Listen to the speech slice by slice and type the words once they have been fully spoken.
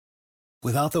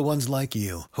Without the ones like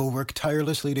you, who work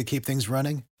tirelessly to keep things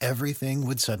running, everything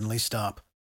would suddenly stop.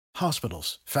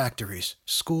 Hospitals, factories,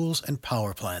 schools, and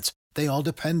power plants, they all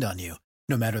depend on you.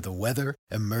 No matter the weather,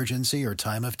 emergency, or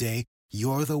time of day,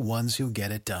 you're the ones who get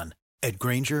it done. At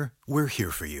Grainger, we're here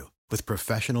for you with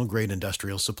professional-grade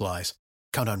industrial supplies.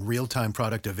 Count on real-time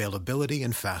product availability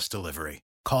and fast delivery.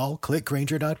 Call,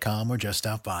 clickgrainger.com, or just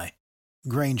stop by.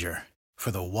 Grainger, for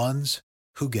the ones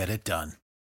who get it done.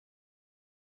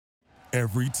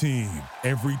 Every team,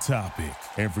 every topic,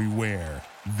 everywhere.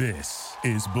 This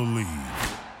is Believe.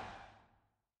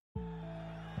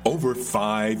 Over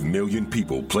 5 million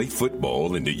people play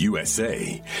football in the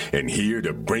USA, and here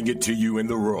to bring it to you in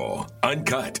the raw,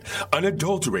 uncut,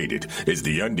 unadulterated is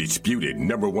the undisputed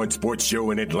 #1 sports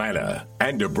show in Atlanta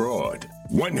and abroad.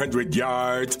 100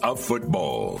 yards of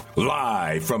football,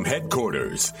 live from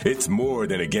headquarters. It's more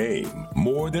than a game,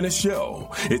 more than a show.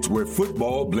 It's where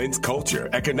football blends culture,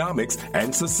 economics,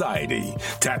 and society.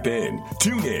 Tap in,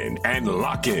 tune in, and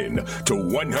lock in to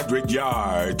 100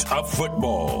 yards of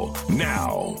football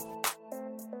now.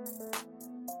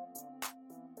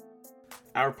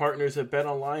 Our partners at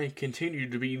BetOnline continue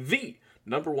to be the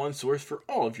 #1 source for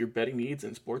all of your betting needs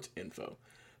and sports info.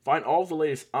 Find all of the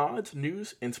latest odds,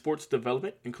 news, and sports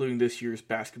development, including this year's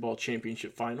basketball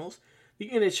championship finals, the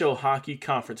NHL hockey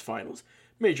conference finals,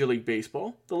 Major League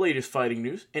Baseball, the latest fighting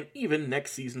news, and even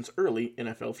next season's early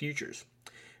NFL futures.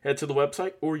 Head to the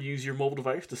website or use your mobile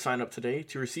device to sign up today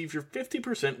to receive your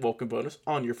 50% welcome bonus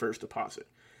on your first deposit.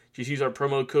 Just use our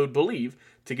promo code BELIEVE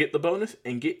to get the bonus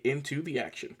and get into the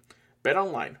action.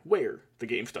 BetOnline, where the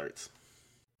game starts.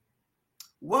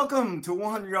 Welcome to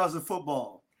 100 Yards of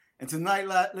Football. And tonight,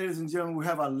 ladies and gentlemen, we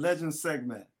have our legend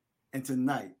segment. And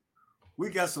tonight, we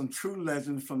got some true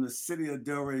legends from the city of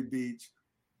Delray Beach,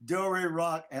 Delray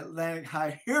Rock, Atlantic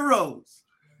High heroes.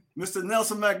 Mr.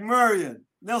 Nelson McMurrian.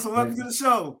 Nelson, welcome to the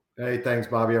show. Hey, thanks,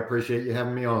 Bobby. I appreciate you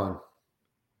having me on.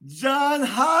 John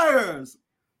Hires.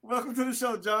 Welcome to the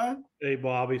show, John. Hey,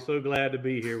 Bobby. So glad to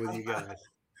be here with you guys.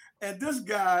 And this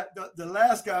guy, the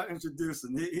last guy introduced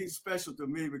him, he's special to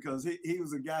me because he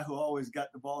was a guy who always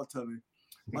got the ball to me.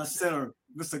 My center,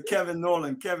 Mr. Kevin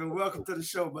Norland. Kevin, welcome to the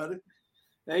show, buddy.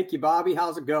 Thank you, Bobby.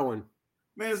 How's it going?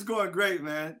 Man, it's going great,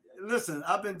 man. Listen,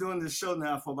 I've been doing this show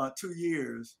now for about 2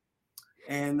 years,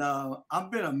 and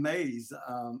I've been amazed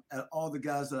at all the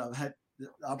guys that I've had the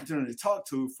opportunity to talk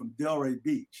to from Delray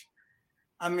Beach.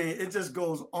 I mean, it just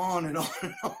goes on and on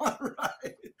and on,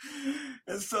 right?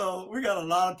 And so we got a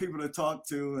lot of people to talk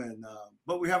to, and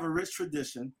but we have a rich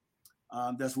tradition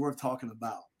that's worth talking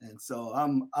about. And so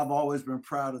I've always been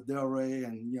proud of Delray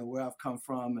and, where I've come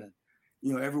from. And,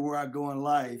 everywhere I go in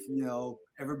life,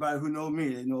 everybody who knows me,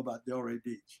 they know about Delray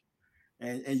Beach.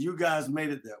 And you guys made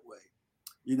it that way.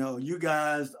 You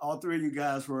guys, all three of you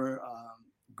guys were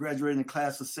graduating in the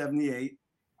class of 78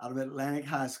 out of Atlantic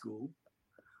High School.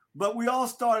 But we all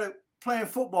started playing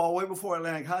football way before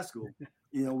Atlantic High School.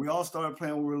 We all started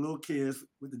playing when we were little kids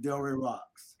with the Delray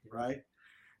Rocks, right?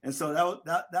 And so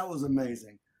that was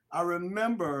amazing. I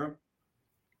remember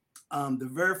the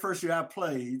very first year I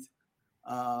played,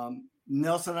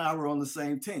 Nelson and I were on the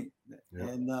same team. Yeah.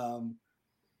 And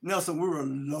Nelson, we were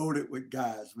loaded with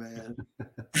guys, man.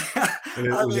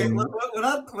 I mean,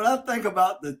 when I think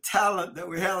about the talent that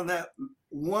we had on that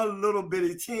one little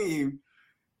bitty team,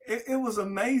 it was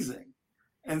amazing.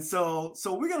 And so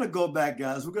we're going to go back,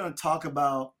 guys. We're going to talk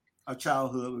about our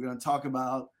childhood. We're going to talk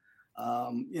about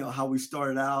how we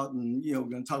started out, and we're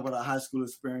going to talk about our high school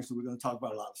experience, and we're going to talk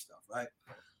about a lot of stuff, right?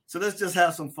 So let's just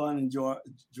have some fun and enjoy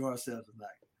ourselves tonight.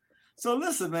 So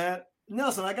listen, man,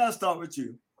 Nelson, I got to start with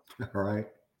you. All right.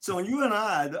 So you and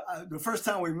I, the first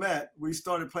time we met, we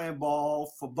started playing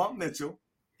ball for Bump Mitchell.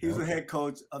 He was the head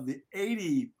coach of the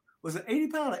 80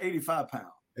 pound or 85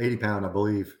 pound? 80 pound, I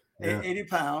believe. Yeah. 80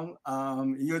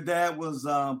 pound. Your dad was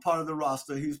part of the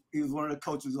roster. He was one of the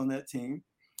coaches on that team.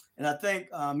 And I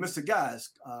think Mr. Guys.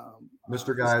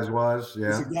 Mr. Guys was,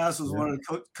 yeah. Mr. Guys was one of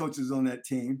the coaches on that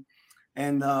team.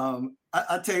 And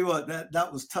I tell you what,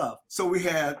 that was tough. So we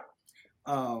had,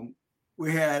 I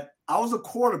was a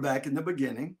quarterback in the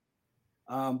beginning.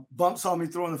 Bump saw me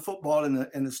throwing the football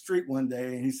in the street one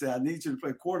day, and he said, "I need you to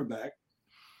play quarterback."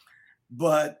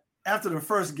 But after the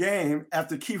first game,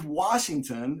 after Keith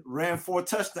Washington ran 4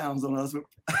 touchdowns on us,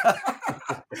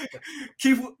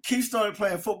 Keith started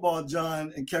playing football,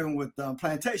 John and Kevin, with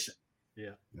Plantation.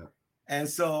 Yeah. And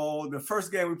so the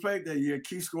first game we played that year,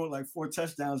 Keith scored like 4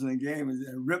 touchdowns in a game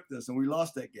and ripped us, and we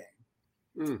lost that game.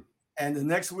 Mm. And the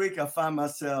next week, I find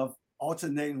myself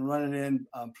alternating, running in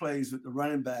plays with the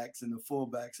running backs and the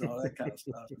fullbacks and all that kind of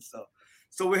stuff. And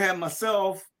so we had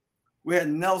myself, we had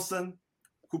Nelson,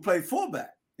 who played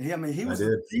fullback, He was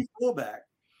a deep fullback.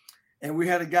 And we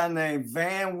had a guy named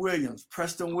Van Williams,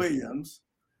 Preston Williams.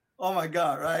 Oh, my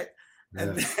God, right? Yeah.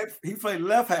 And then he played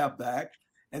left halfback.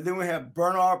 And then we had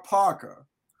Bernard Parker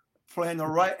playing the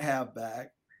right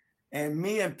halfback. And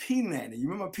me and P. Nanny. You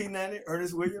remember P. Nanny,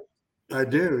 Ernest Williams? I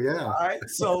do, yeah. All right.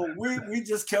 So we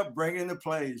just kept bringing the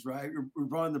plays, right? We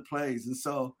brought in the plays. And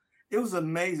so it was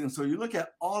amazing. So you look at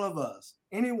all of us,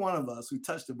 any one of us who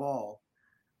touched the ball.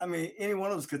 I mean, any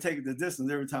one of us could take it the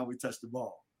distance every time we touched the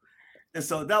ball. And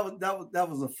so that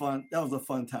was a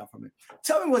fun time for me.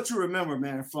 Tell me what you remember,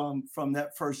 man, from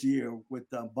that first year with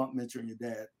Bump Mitchell and your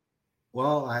dad.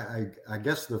 Well, I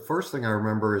guess the first thing I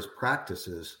remember is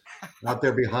practices out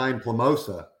there behind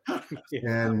Plamosa,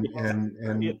 and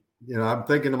you know, I'm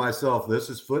thinking to myself, this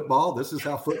is football. This is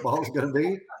how football is going to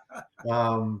be.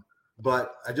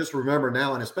 But I just remember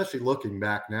now, and especially looking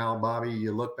back now, Bobby,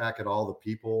 you look back at all the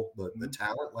people, the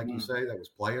talent, like you say, that was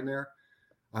playing there.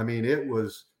 I mean, it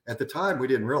was, at the time, we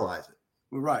didn't realize it.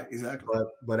 Right, exactly.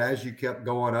 But as you kept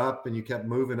going up and you kept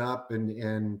moving up,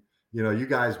 and you know, you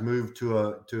guys moved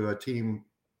to a team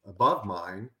above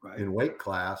mine in weight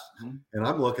class, and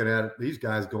I'm looking at these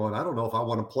guys going, I don't know if I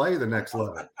want to play the next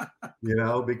level, you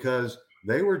know, because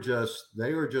they were just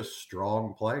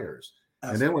strong players.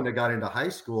 Absolutely. And then when they got into high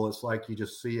school, it's like you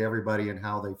just see everybody and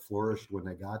how they flourished when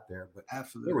they got there. But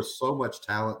there was so much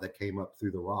talent that came up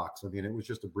through the Rocks. I mean, it was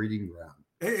just a breeding ground.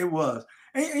 It was.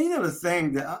 And you know, the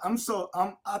thing that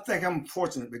I think I'm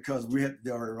fortunate because we had the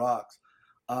Delray Rocks,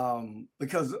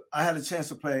 because I had a chance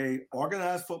to play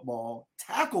organized football,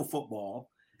 tackle football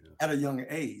at a young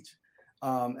age.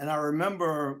 And I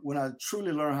remember when I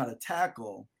truly learned how to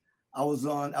tackle, I was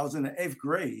in the 8th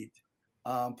grade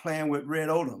playing with Red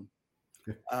Odom.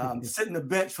 Sitting the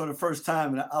bench for the first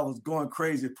time, and I was going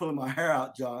crazy, pulling my hair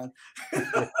out, John. You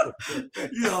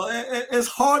know, it's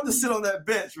hard to sit on that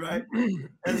bench, right?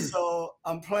 And so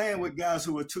I'm playing with guys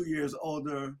who were 2 years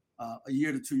older, a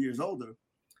year to 2 years older,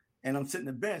 and I'm sitting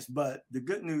the bench. But the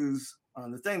good news,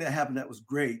 the thing that happened that was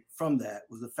great from that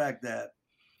was the fact that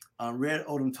Red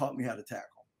Odom taught me how to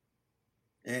tackle.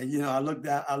 And, you know, I looked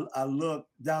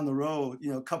down the road,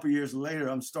 you know, a couple years later,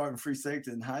 I'm starting free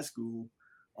safety in high school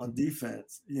on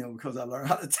defense, you know, because I learned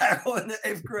how to tackle in the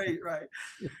 8th grade, right?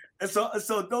 And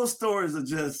so those stories are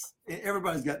just,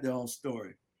 everybody's got their own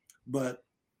story. But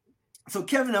so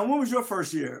Kevin, now when was your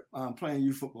first year playing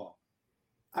youth football?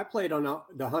 I played on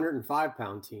the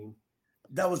 105-pound team.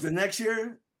 That was the next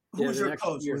year? Who was your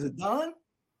coach? Was it Don?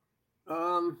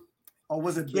 Or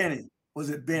was it Benny? Was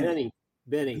it Benny?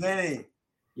 Benny.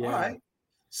 Yeah. All right.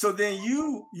 So then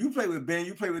you played with Benny.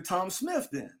 You played with Tom Smith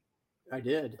then. I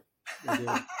did.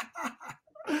 I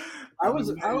was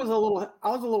a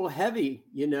little heavy,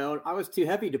 you know. I was too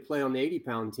heavy to play on the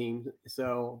 80-pound team,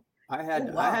 so I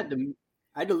had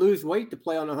to lose weight to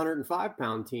play on the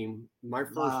 105-pound team my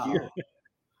first year.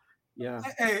 Yeah.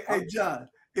 Hey, John,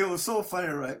 it was so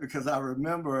funny, right? Because I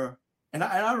remember, and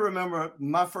I remember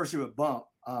my first year with Bump.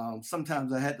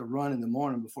 Sometimes I had to run in the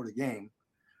morning before the game,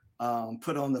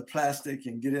 put on the plastic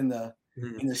and get in the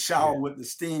shower with the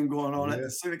steam going on at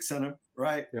the Civic Center,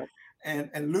 right? Yeah.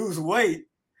 And lose weight.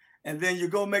 And then you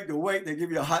go make the weight, they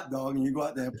give you a hot dog and you go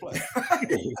out there and play.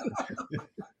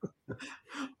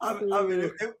 I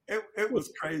mean, it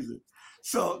was crazy.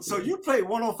 So you played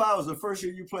 105 was the first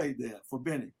year you played there for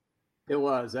Benny. It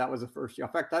was. That was the first year.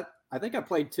 In fact, I think I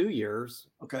played 2 years.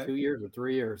 Okay. 2 years or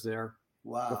 3 years there.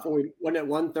 Wow. Before we went at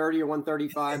 130 or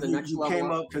 135, the next level. You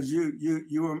came up because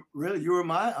you were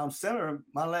my center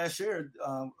my last year,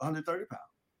 130 pounds.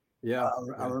 Yeah.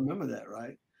 I remember that,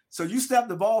 right? So you snapped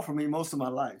the ball for me most of my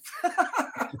life.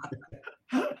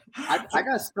 I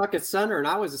got stuck at center, and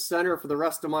I was a center for the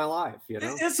rest of my life. You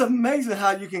know, it's amazing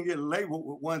how you can get labeled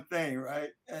with one thing, right?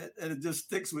 And it just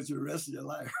sticks with you the rest of your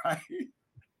life, right?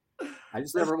 I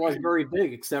just never was very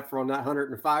big, except for on that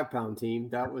 105-pound team.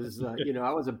 That was, you know,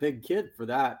 I was a big kid for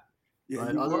that. Yeah,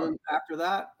 but other than after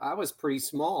that, I was pretty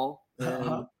small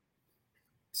and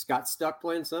just got stuck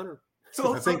playing center.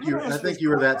 So I think you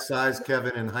were that size,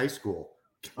 Kevin, in high school.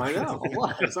 I know.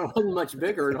 I wasn't much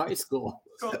bigger in high school.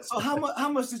 So how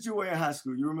much did you weigh in high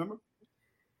school? You remember?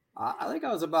 I think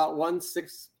I was about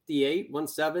 168,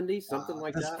 170, something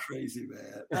like that. That's crazy,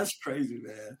 man. That's crazy,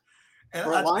 man. And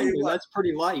for a lineman, that's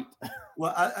pretty light.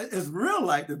 Well, it's real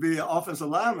light to be an offensive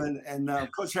lineman, and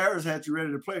Coach Harris had you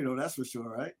ready to play, though. That's for sure,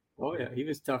 right? Oh yeah, he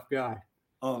was a tough guy.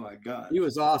 Oh my God, he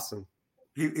was awesome.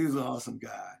 He was an awesome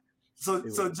guy.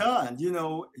 So John, you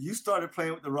know, you started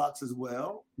playing with the Rocks as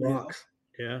well. Rocks,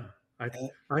 yeah. I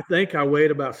think I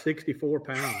weighed about 64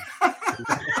 pounds.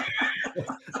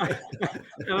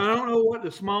 And I don't know what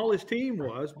the smallest team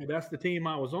was, but that's the team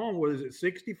I was on. Was it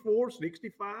 64,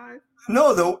 65?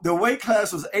 No, the weight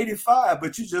class was 85,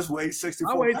 but you just weighed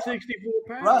 64 I weighed pounds. 64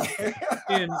 pounds.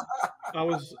 Right.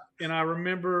 And I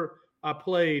remember I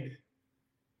played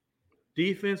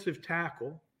defensive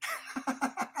tackle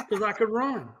because I could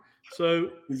run.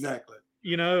 So exactly.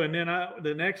 And then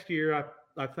the next year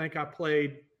I think I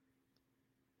played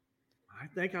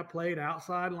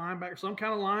outside linebacker, some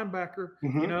kind of linebacker,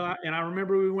 and I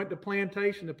remember we went to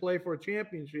Plantation to play for a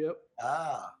championship.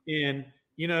 And,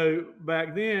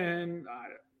 back then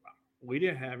we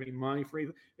didn't have any money for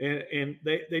anything. And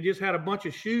they just had a bunch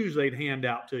of shoes they'd hand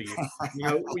out to you.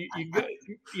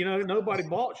 Nobody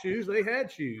bought shoes. They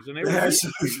had shoes and they were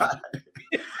shoes.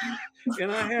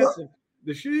 And I had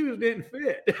the shoes didn't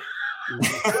fit.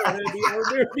 That's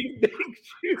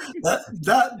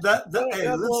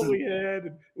what we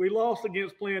had. We lost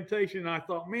against Plantation, and I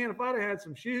thought, man, if I'd have had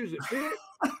some shoes that fit,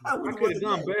 I could have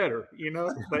done better,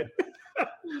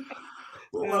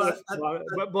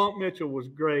 But Bump Mitchell was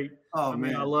great. Oh,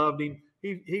 man, I loved him.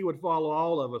 He would follow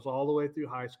all of us all the way through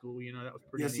high school. That was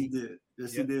pretty. Yes, neat. he did.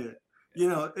 Yes, he did.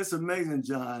 It's amazing,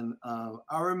 John.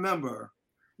 I remember,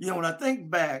 when I think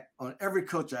back on every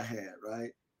coach I had,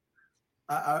 right?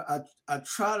 I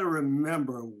try to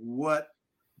remember what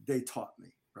they taught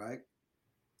me, right?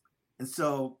 And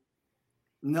so,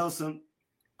 Nelson,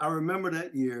 I remember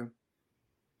that year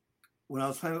when I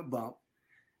was playing with Bump,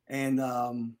 and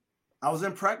I was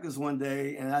in practice one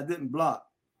day and I didn't block,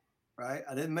 right?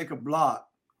 I didn't make a block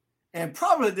and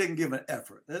probably didn't give an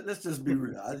effort. Let's just be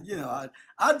real.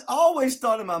 I always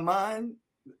thought in my mind,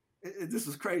 this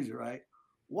is crazy, right?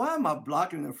 Why am I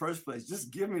blocking in the first place? Just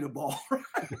give me the ball,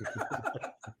 right?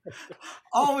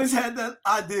 Always had that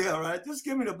idea, right? Just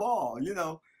give me the ball,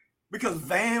 because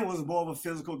Van was more of a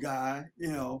physical guy,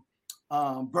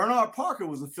 Bernard Parker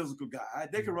was a physical guy.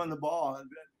 They could run the ball.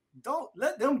 Don't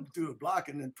let them do the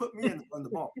blocking and put me in to run the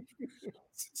ball.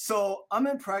 So I'm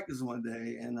in practice one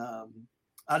day and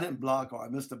I didn't block or I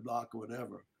missed a block or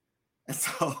whatever.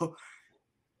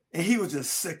 And he was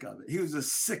just sick of it. He was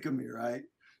just sick of me, right?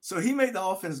 So he made the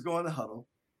offense go in the huddle,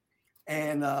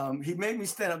 and he made me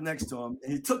stand up next to him,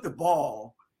 and he took the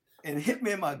ball and hit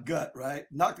me in my gut, right?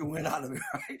 Knocked the wind out of me,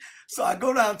 right? So I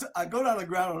go down the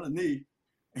ground on the knee,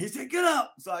 and he said, "Get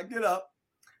up." So I get up,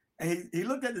 and he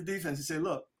looked at the defense. He said,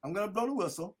 "Look, I'm going to blow the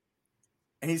whistle,"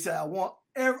 and he said, "I want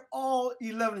all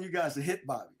 11 of you guys to hit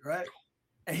Bobby, right?"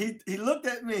 And he looked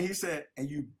at me, and he said, "And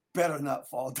you better not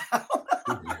fall down."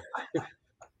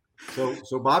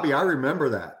 So Bobby, I remember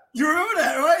that. You remember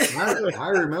that, right? I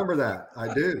remember that.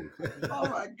 I do. Oh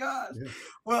my gosh. Yeah.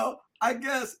 Well, I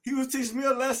guess he was teaching me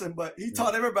a lesson, but he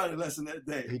taught everybody a lesson that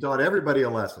day. He taught everybody a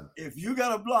lesson. If you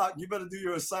got a block, you better do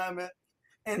your assignment.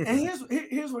 And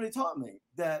here's what he taught me,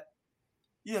 that,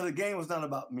 the game was not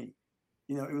about me.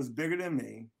 It was bigger than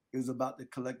me. It was about the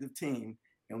collective team.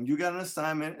 And when you got an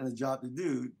assignment and a job to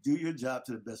do your job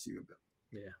to the best of your ability.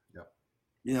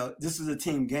 Yeah. This is a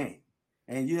team game.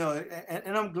 And,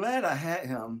 and I'm glad I had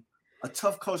him, a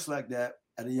tough coach like that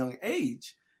at a young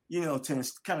age, to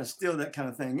kind of instill that kind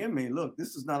of thing in me. Look,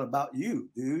 this is not about you,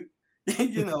 dude.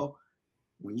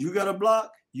 When you got a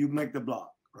block, you make the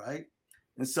block, right?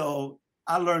 And so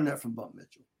I learned that from Bump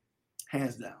Mitchell,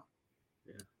 hands down.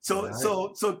 Yeah.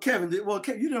 So Kevin, you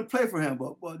didn't play for him,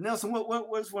 but Nelson,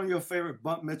 what's one of your favorite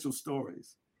Bump Mitchell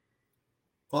stories?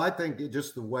 Well, I think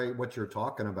just the way what you're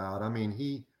talking about. I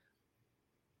mean,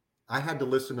 I had to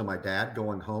listen to my dad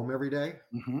going home every day,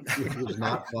 which was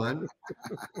not fun.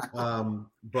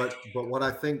 But what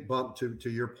I think Bump, to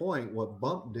your point, what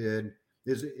Bump did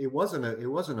is it wasn't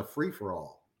a free for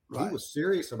all. Right. He was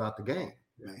serious about the game.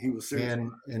 Yeah, he was serious.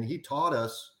 And he taught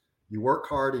us, you work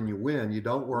hard and you win. You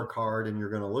don't work hard and you're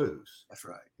going to lose. That's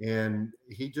right. And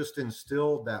he just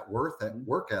instilled that work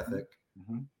ethic.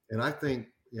 Mm-hmm. And I think,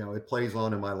 it plays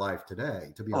on in my life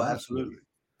today, to be honest. Absolutely.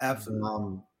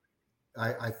 Absolutely.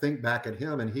 I think back at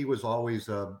him, and he was always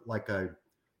like I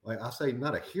say,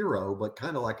 not a hero, but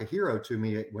kind of like a hero to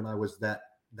me when I was that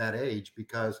age,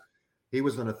 because he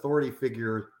was an authority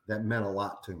figure that meant a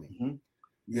lot to me. Mm-hmm.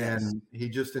 Yes. And he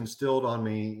just instilled on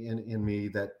me in me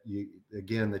that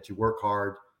that you work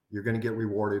hard, you're going to get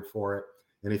rewarded for it,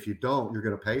 and if you don't, you're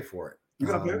going to pay for it.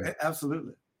 You're going to pay.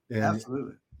 Absolutely.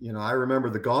 Absolutely. I remember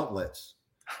the gauntlets.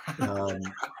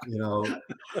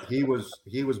 He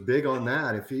was big on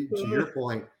that. To your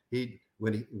point,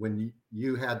 when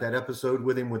you had that episode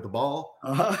with him with the ball,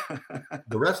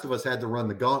 the rest of us had to run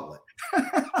the gauntlet,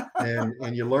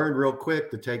 and you learned real quick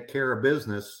to take care of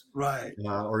business, right?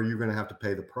 Or you're going to have to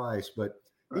pay the price. But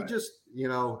right. He just,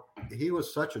 he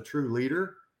was such a true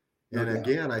leader, And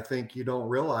again, I think you don't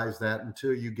realize that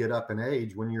until you get up in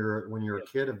age. When you're a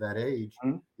kid of that age,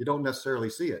 you don't necessarily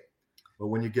see it. But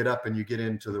when you get up and you get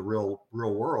into the real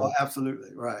world, absolutely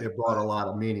right. It brought a lot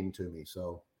of meaning to me.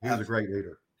 So he was a great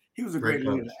leader. He was a great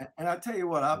leader. And I tell you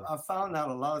what, I found out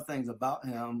a lot of things about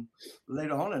him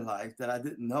later on in life that I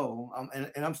didn't know.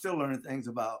 And I'm still learning things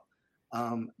about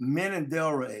men in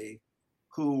Delray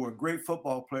who were great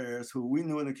football players who we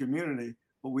knew in the community,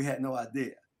 but we had no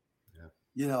idea.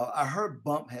 You know, I heard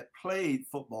Bump had played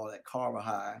football at Carver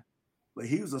High, but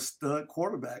he was a stud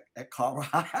quarterback at Carver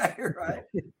High, right?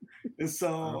 And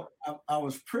so I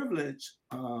was privileged.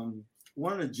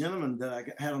 One of the gentlemen that I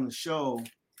had on the show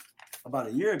about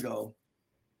a year ago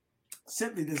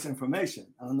sent me this information.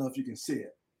 I don't know if you can see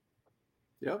it.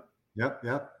 Yep.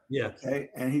 Yeah. Okay.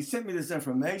 And he sent me this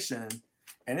information,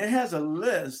 and it has a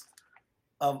list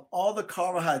of all the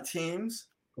Carver High teams,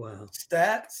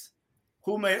 stats,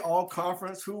 who made all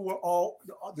conference, who were all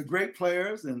the great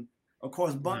players. And of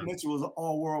course, Bunk Mitchell was an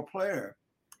all-world player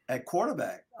at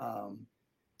quarterback. And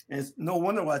it's no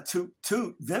wonder why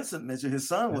Vincent Mitchell, his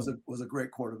son, was a great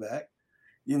quarterback,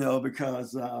 you know,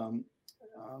 because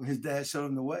his dad showed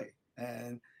him the way.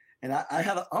 And I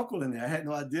had an uncle in there. I had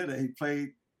no idea that he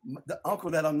played, the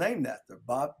uncle that I'm named after,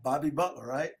 Bobby Butler,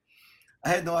 right? I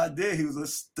had no idea he was a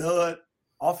stud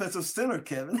offensive center,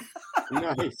 Kevin.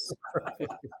 Nice.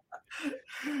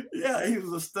 Yeah, he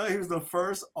was a stud. He was the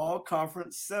first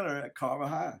all-conference center at Carver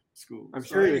High School. I'm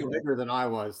sure he was bigger than I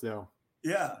was, though.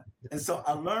 Yeah, and so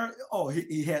I learned. Oh,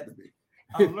 he had to be.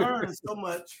 I learned so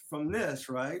much from this,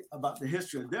 right, about the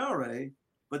history of Delray.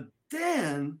 But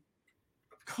then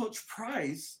Coach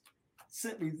Price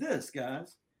sent me this,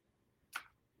 guys.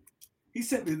 He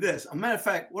sent me this. As a matter of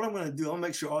fact, what I'm going to do, I'll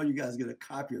make sure all you guys get a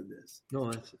copy of this.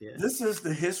 This is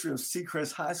the history of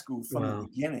Seacrest High School from the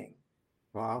beginning.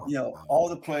 Wow. You know, all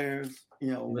the players,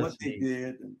 you know, what they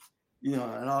did, and, you know,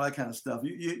 and all that kind of stuff.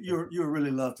 You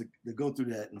really love to go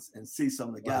through that and see some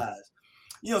of the guys.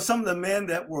 You know, some of the men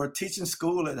that were teaching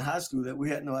school at high school that we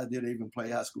had no idea they even play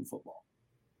high school football.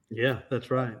 Yeah,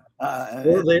 that's right.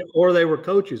 Or they were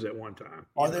coaches at one time.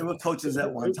 Or they were coaches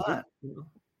at one time.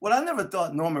 Well, I never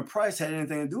thought Norman Price had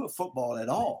anything to do with football at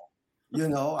all. You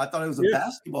know, I thought he was a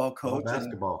basketball coach.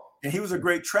 And he was a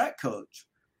great track coach.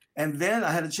 And then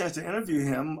I had a chance to interview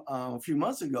him a few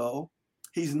months ago.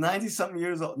 He's 90-something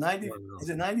years old. 90, is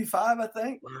it 95, I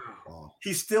think? Wow.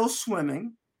 He's still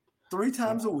swimming 3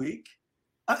 times a week.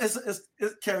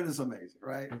 Kevin, is amazing,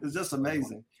 right? It's just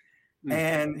amazing.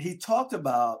 And he talked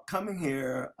about coming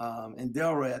here in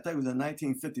Delray, I think it was in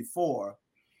 1954,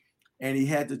 and he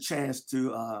had the chance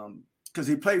to, because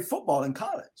he played football in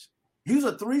college. He was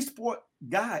a 3-sport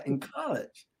guy in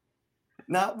college.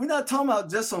 Now, we're not talking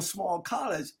about just some small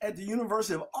college. At the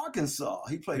University of Arkansas,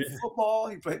 he played football,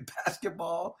 he played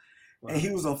basketball, and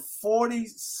he was a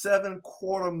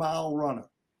 47-quarter-mile runner.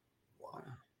 Wow.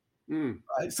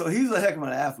 Right? So he's a heck of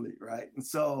an athlete, right? And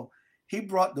so he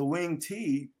brought the wing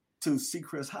tee to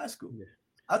Seacrest High School. Yeah.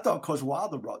 I thought Coach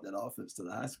Wilder brought that offense to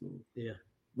the high school. Yeah.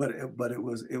 But it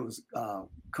was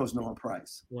Coach Norman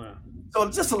Price. Wow. So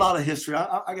just a lot of history.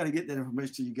 I got to get that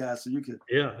information to you guys so you could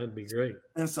that'd be great.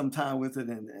 Spend some time with it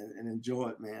and enjoy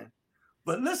it, man.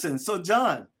 But listen, so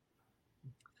John,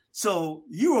 so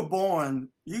you were born,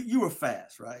 you were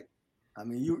fast, right? I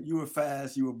mean, you were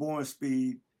fast. You were born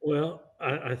speed. Well,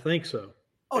 I think so.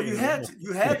 Oh, you had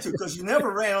to because you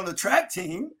never ran on the track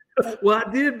team. Well,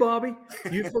 I did, Bobby.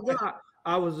 You forgot.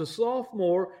 I was a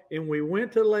sophomore, and we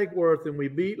went to Lake Worth, and we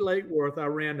beat Lake Worth. I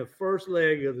ran the first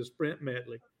leg of the sprint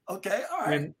medley. Okay, all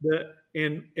right.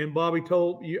 And Bobby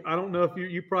told you. I don't know if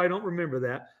you probably don't remember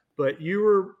that, but you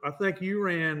were. I think you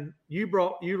ran. You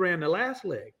ran the last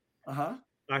leg. I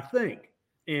think.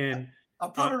 And I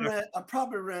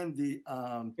probably ran the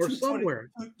or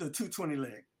somewhere the 220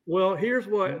 leg. Well, here's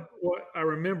what I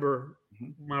remember.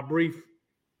 My brief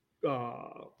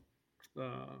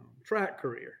track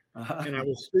career. And I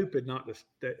was stupid not to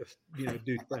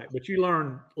do track, but you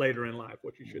learn later in life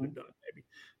what you should have done maybe.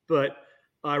 But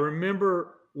I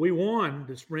remember we won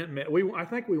the sprint medley. I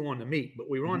think we won the meet, but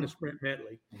we won the sprint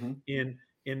medley. And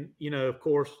you know, of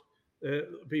course,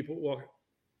 people walk.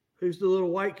 Who's the little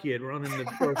white kid running the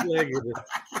first leg of the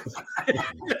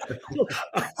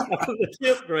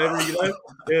 10th grader? You know,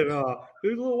 and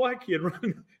who's the little white kid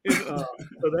running? And, so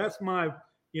that's my.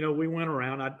 You know, we went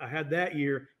around. I had that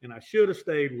year, and I should have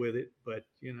stayed with it, but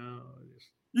you know,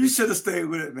 you should have stayed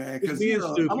with it, man. Because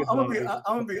I'm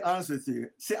gonna be honest with you.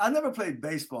 See, I never played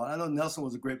baseball. I know Nelson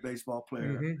was a great baseball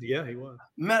player. Yeah, he was.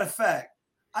 Matter of fact,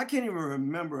 I can't even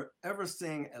remember ever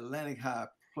seeing Atlantic High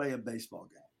play a baseball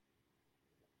game.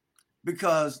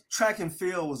 because track and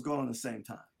field was going on at the same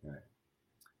time. Right.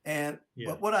 And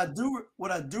but what I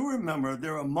do remember,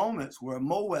 there are moments where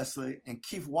Mo Wesley and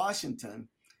Keith Washington,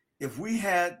 if we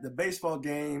had the baseball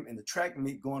game and the track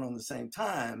meet going on at the same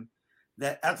time,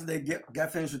 that after they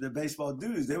got finished with their baseball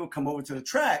duties, they would come over to the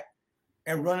track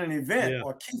and run an event.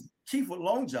 Or Keith would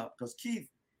long jump, because Keith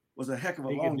was a heck of a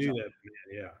long jumper.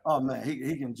 Oh man,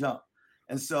 he can jump.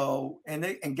 And so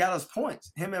and got us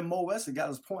points. Him and Mo Wesley got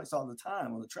us points all the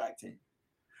time on the track team.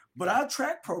 But our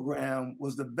track program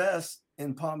was the best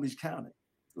in Palm Beach County. It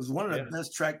was one of the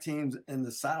best track teams in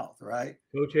the South, right?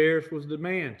 Coach Harris was the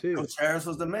man, too. Coach Harris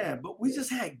was the man. But we just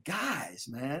had guys,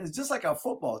 man. It's just like our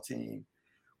football team.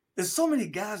 There's so many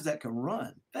guys that can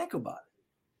run. Think about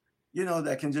it.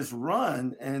 That can just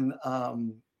run. And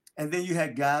then you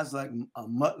had guys like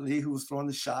Muttley, who was throwing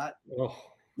the shot.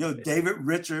 David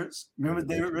Richards. Remember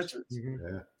David Richards? Mm-hmm.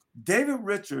 Yeah. David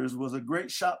Richards was a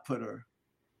great shot putter.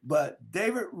 But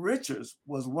David Richards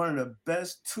was one of the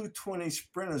best 220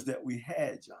 sprinters that we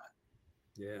had, John.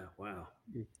 Yeah, wow.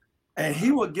 And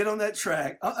he would get on that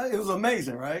track. It was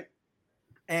amazing, right?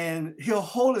 And he'll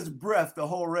hold his breath the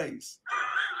whole race.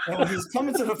 And when he's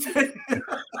coming to the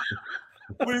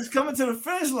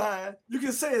finish line, you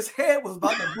can say his head was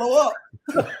about to blow up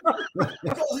because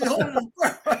he holding his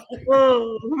breath.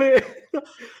 Oh man, it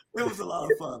was a lot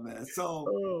of fun, man. So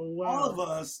all of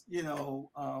us,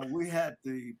 we had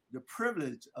the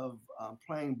privilege of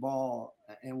playing ball,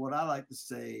 and what I like to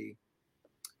say,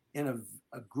 in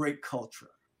a great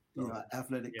culture,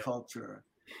 athletic culture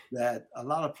that a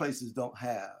lot of places don't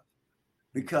have.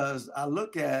 Because I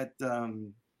look at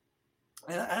and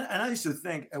I used to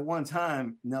think at one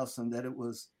time, Nelson, that it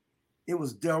was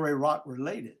Delray Rock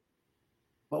related.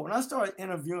 But when I started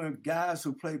interviewing guys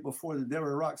who played before the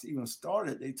Delray Rocks even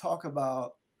started, they talk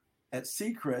about at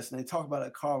Seacrest and they talk about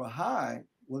at Carver High,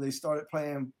 where they started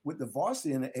playing with the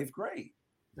varsity in the 8th grade.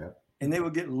 Yeah. And they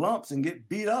would get lumps and get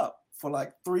beat up for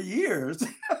like 3 years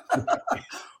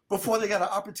before they got an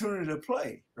opportunity to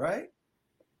play, right?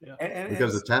 Yeah. And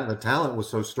because the talent was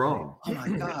so strong. Oh my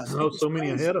gosh. So many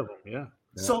ahead of them. Yeah.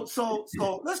 So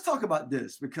let's talk about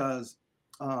this, because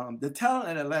the talent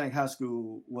at Atlantic High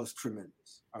School was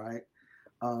tremendous. All right.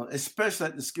 Especially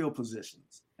at the skill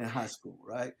positions in high school.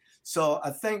 Right. So I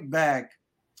think back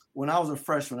when I was a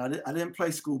freshman, I didn't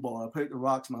play school ball. I played the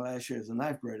Rocks my last year as a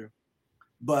 9th grader.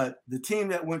 But the team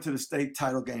that went to the state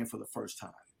title game for the first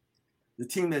time, the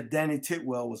team that Danny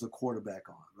Titwell was a quarterback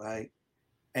on, right?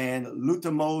 And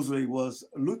Luther Mosley,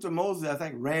 I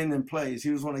think, ran in plays.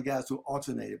 He was one of the guys who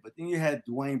alternated. But then you had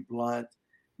Dwayne Blunt.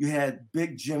 You had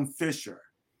Big Jim Fisher,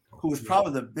 who was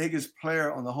probably the biggest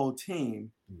player on the whole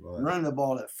team, running the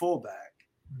ball at fullback.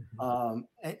 And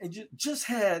just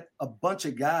had a bunch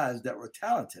of guys that were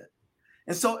talented.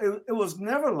 And so it was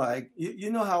never like,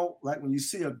 you know how, like when you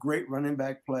see a great running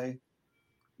back play,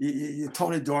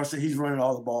 Tony Dorsett, he's running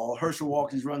all the ball. Herschel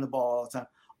Walker, he's running the ball all the time.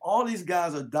 All these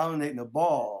guys are dominating the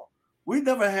ball. We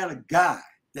never had a guy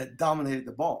that dominated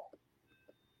the ball.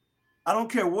 I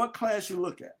don't care what class you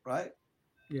look at, right?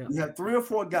 Yeah. You have 3 or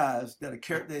 4 guys that's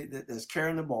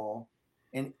carrying the ball,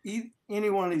 and any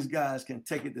one of these guys can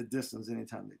take it the distance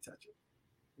anytime they touch it.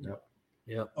 Yep.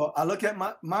 Yeah. So I look at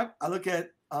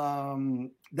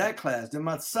that class. Then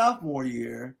my sophomore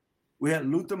year, we had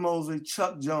Luther Mosley,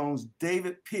 Chuck Jones,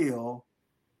 David Peel,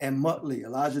 and Muttley,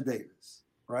 Elijah Davis,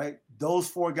 right? Those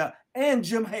 4 guys, and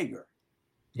Jim Hager.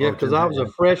 Yeah, because I was a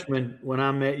freshman when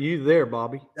I met you there,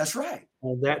 Bobby. That's right.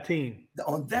 On that team.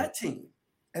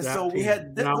 And so we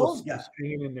had those guys.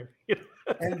 In there.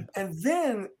 and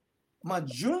then my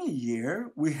junior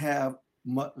year, we have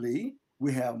Muttley,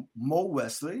 we have Mo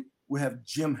Wesley, we have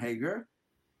Jim Hager,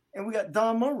 and we got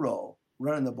Don Monroe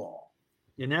running the ball.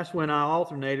 And that's when I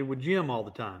alternated with Jim all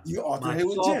the time. You alternated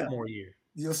with Jim.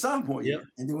 Your sophomore year.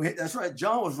 And then that's right,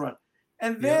 John was running.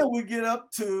 And then we get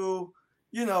up to,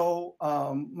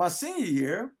 my senior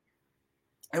year,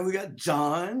 and we got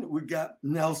John, we got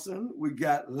Nelson, we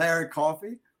got Larry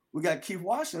Coffey, we got Keith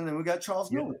Washington, and we got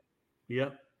Charles Newman.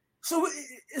 Yep. So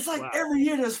it's like every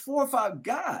year there's 4 or 5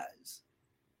 guys.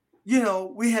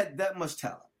 We had that much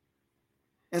talent.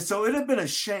 And so it'd have been a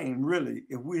shame, really,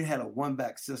 if we had a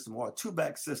 1-back system or a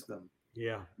 2-back system.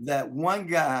 Yeah. That one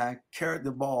guy carried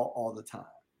the ball all the time.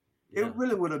 Yeah. It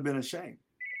really would have been a shame.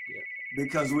 Yeah.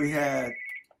 Because we had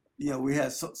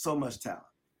so much talent,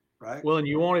 right? Well, and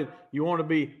you want to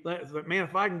be, man,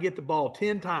 if I can get the ball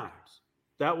 10 times,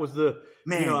 that was the,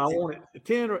 I wanted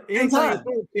 10 or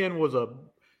anything 10 was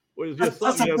just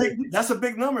that's a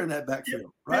big number in that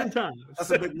backfield, right? 10 times.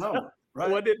 That's a big number, right?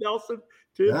 What did Nelson?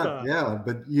 10 times. Yeah,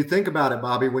 but you think about it,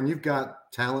 Bobby, when you've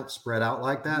got talent spread out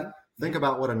like that, Think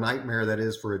about what a nightmare that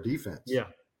is for a defense. Yeah.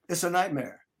 It's a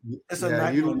nightmare. It's a Yeah,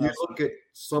 nightmare. you look at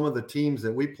some of the teams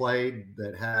that we played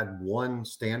that had one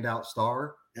standout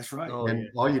star. That's right. And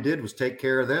all you did was take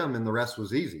care of them, and the rest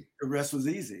was easy. The rest was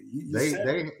easy.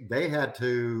 They had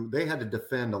to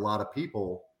defend a lot of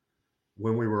people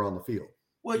when we were on the field.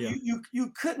 Well,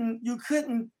 you couldn't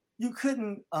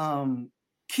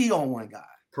key on one guy.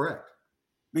 Correct.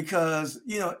 Because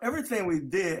everything we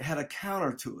did had a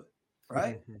counter to it,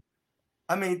 right?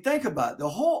 I mean, think about it. The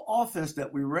whole offense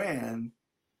that we ran,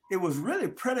 it was really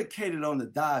predicated on the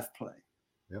dive play.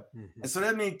 Yep. And so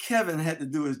that means Kevin had to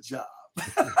do his job.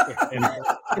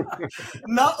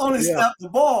 Not only snap the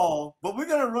ball, but we're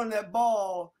going to run that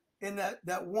ball in that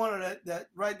one of that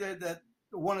right there, that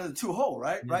one of the two hole,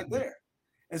 right? Right there.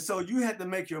 And so you had to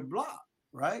make your block,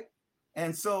 right?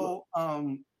 And so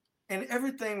and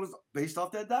everything was based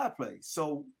off that dive play.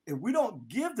 So if we don't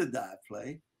give the dive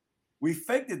play, we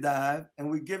fake the dive and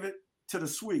we give it to the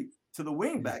sweep, to the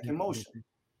wing back in motion.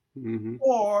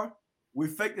 Or we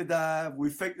fake the dive, we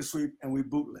fake the sweep, and we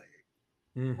bootleg.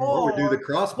 Or we do the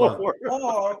crossbar.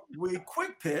 Or we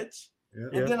quick pitch,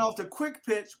 and then off the quick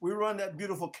pitch, we run that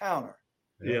beautiful counter.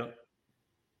 Yeah.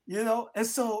 And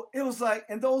so it was like,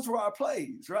 and those were our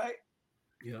plays, right?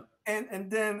 Yeah. And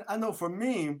then I know for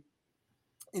me,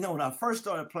 when I first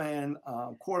started playing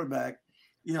quarterback,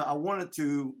 I wanted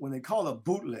to, when they call a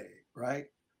bootleg, right?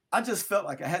 I just felt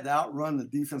like I had to outrun the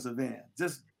defensive end,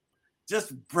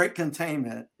 just break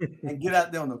containment and get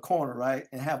out there on the corner, right?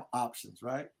 And have options,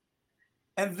 right?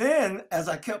 And then as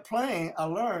I kept playing, I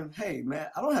learned, hey, man,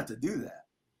 I don't have to do that.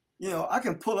 I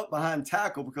can pull up behind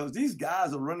tackle because these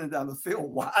guys are running down the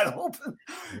field wide open,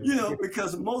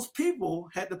 because most people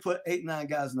had to put 8-9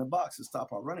 guys in the box to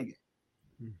stop our running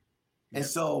game. And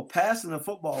so passing the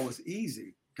football was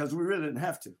easy because we really didn't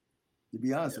have to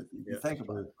be honest with you. You think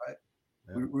about it, right?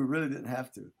 Yeah. We really didn't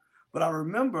have to. But I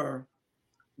remember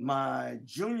my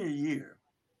junior year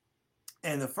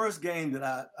and the first game that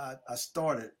I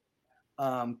started,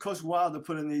 Coach Wilder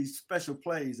put in these special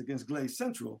plays against Glade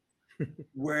Central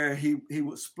where he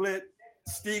would split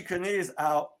Steve Cornelius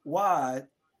out wide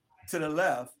to the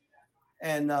left,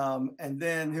 and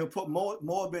then he'll put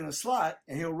Moab in a slot,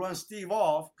 and he'll run Steve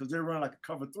off because they're running like a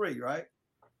cover 3, right?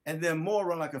 And then Moore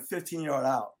run like a 15-yard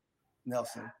out,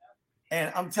 Nelson.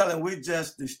 And I'm telling you, we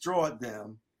just destroyed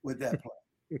them with that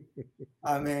play.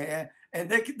 I mean, and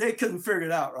they couldn't figure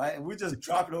it out, right? And we just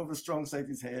drop it over strong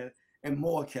safety's head, and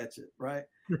Moore catch it, right?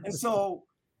 And so,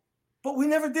 but we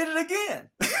never did it again.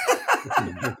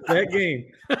 That game.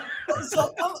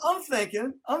 So I'm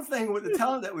thinking with the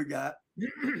talent that we got,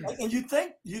 and you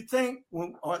think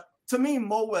when to me,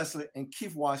 Mo Wesley and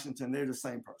Keith Washington, they're the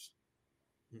same person.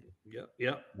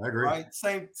 Yeah. I agree. Right,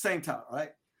 same talent,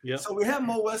 right? Yeah. So we had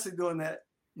Mo Wesley doing that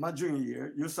my junior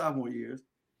year, your sophomore years,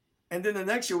 and then the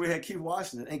next year we had Keith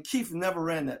Washington, and Keith never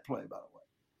ran that play, by the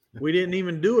way. We didn't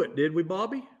even do it, did we,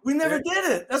 Bobby? We never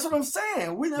did it. That's what I'm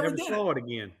saying. We never did saw it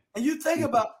again. And you think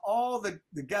about all the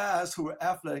guys who were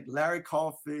athletic, Larry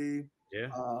Coffey,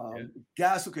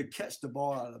 guys who could catch the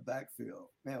ball out of the backfield.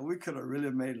 Man, we could have really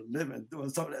made a living doing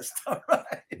some of that stuff,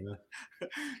 right? Yeah.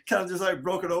 Kind of just like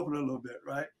broke it open a little bit,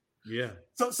 right? Yeah.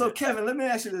 So Kevin, let me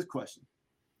ask you this question.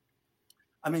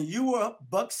 I mean, you were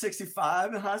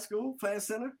 $165 in high school playing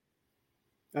center?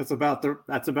 That's about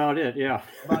it, yeah.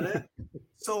 About it?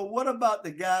 So what about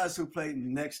the guys who played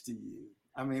next to you?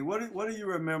 I mean, what do you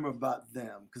remember about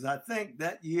them? Because I think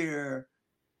that year,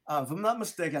 if I'm not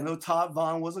mistaken, I know Todd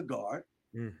Vaughn was a guard.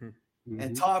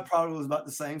 And Todd probably was about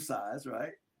the same size,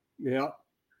 right? Yeah.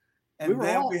 And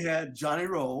we had Johnny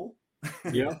Roll.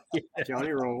 Yeah,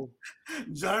 Johnny Roll.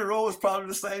 Johnny Roll was probably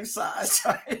the same size,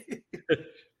 right?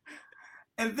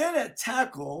 And then at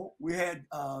tackle, we had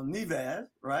Nevad,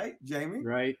 right? Jamie.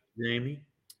 Right. Jamie.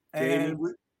 And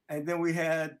then we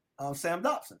had Sam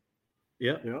Dobson.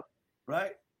 Yep.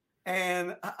 Right.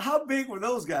 And how big were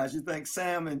those guys, you think,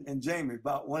 Sam and Jamie?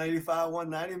 About 185,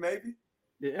 190 maybe?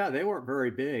 Yeah, they weren't very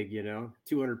big,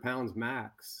 200 pounds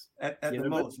max. At the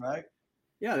most, right?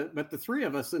 Yeah, but the three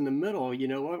of us in the middle,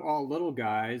 all little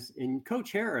guys. And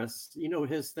Coach Harris,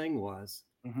 his thing was,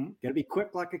 got to be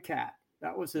quick like a cat.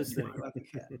 That was his thing.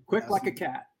 Quick like a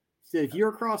cat. So if you're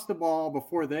across the ball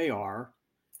before they are,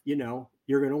 you're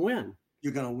going to win.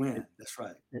 You're going to win. That's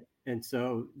right. And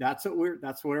so that's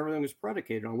what everything was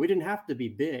predicated on. We didn't have to be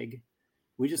big.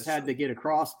 We just had to get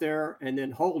across there and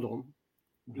then hold them.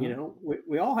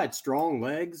 We all had strong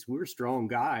legs. We were strong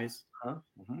guys,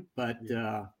 but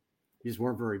just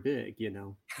weren't very big, We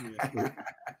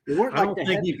weren't like the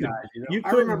heavy guys. You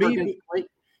couldn't beat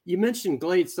You mentioned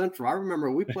Glade Central. I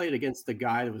remember we played against the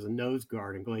guy that was a nose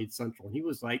guard in Glade Central, and he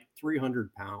was like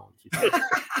 300 pounds.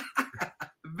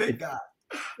 Big guy.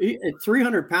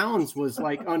 300 pounds was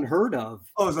like unheard of.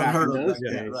 Oh, it was unheard of.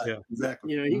 Right,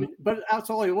 exactly. But that's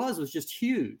all he was just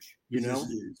huge. You know,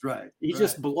 huge, right? He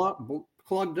just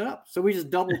plugged up. So we just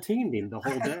double teamed him the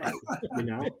whole day. You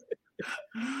know,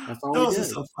 that's all. Those are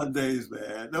some fun days,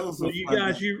 man.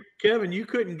 Kevin, you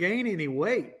couldn't gain any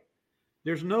weight.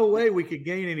 There's no way we could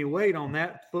gain any weight on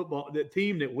that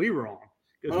team that we were on,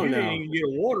 because didn't even get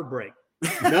a water break.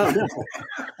 No.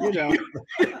 You know,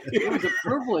 it was a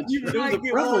privilege. It was a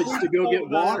privilege to go get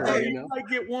water. You might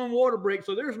get one water break,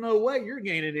 so there's no way you're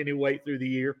gaining any weight through the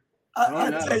year. I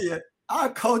tell you,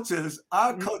 our coaches,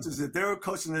 if they were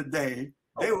coaching today,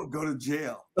 they would go to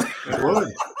jail.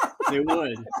 They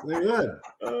would.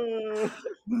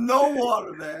 No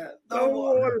water, man. No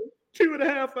water.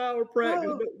 2.5 hour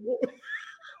practice.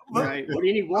 Right. What do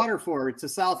you need water for?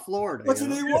 It's South Florida. What you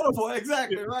need water for?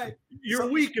 Exactly, right. You're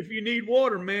weak if you need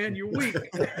water, man. You're weak.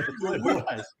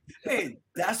 Hey,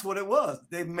 that's what it was.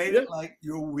 They made it like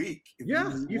you're weak. You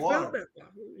felt that,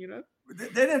 you know. They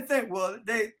didn't think, well,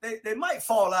 they might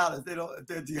fall out if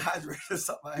they're dehydrated or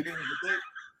something like that. But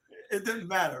it didn't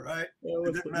matter, right?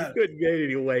 It didn't matter. You couldn't gain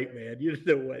any weight, man. There's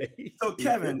no way. So,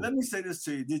 Kevin, let me say this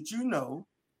to you. Did you know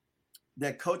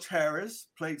that Coach Harris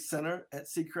played center at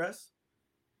Seacrest?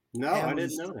 No, I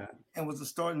didn't know that. And was a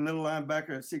starting middle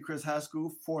linebacker at Seacrest High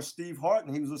School for Steve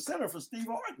Harden. He was a center for Steve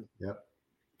Harden. Yep.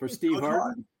 For Steve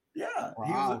Harden? Yeah.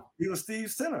 Wow. He was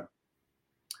Steve's center.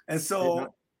 And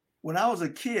so when I was a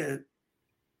kid,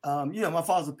 my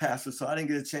father's a pastor, so I didn't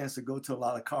get a chance to go to a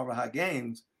lot of Carver High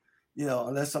games,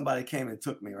 unless somebody came and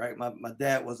took me, right? My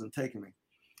dad wasn't taking me.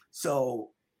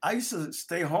 So I used to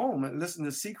stay home and listen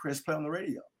to Seacrest play on the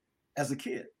radio as a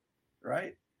kid,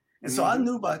 right? And so I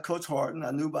knew about Coach Harden.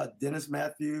 I knew about Dennis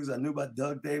Matthews. I knew about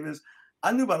Doug Davis.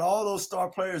 I knew about all those star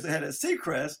players they had at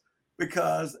Seacrest,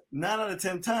 because 9 out of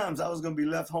 10 times I was going to be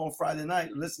left home Friday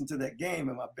night listening to that game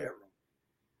in my bedroom,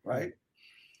 right?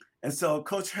 And so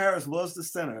Coach Harris was the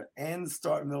center and the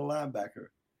starting middle linebacker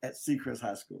at Seacrest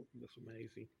High School. That's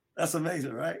amazing. That's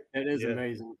amazing, right? It is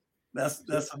amazing. That's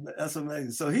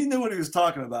amazing. So he knew what he was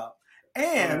talking about.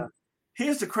 And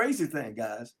here's the crazy thing,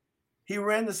 guys. He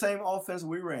ran the same offense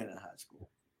we ran in high school.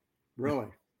 Really?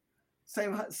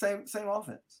 Same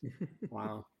offense.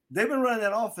 Wow. They've been running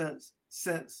that offense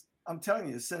since the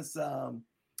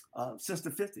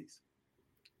 50s.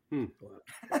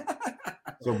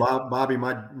 So Bobby,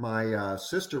 my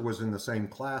sister was in the same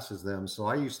class as them, so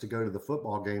I used to go to the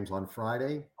football games on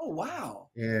Friday. Oh wow!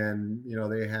 And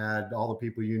they had all the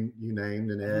people you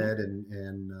named, and Ed,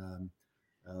 and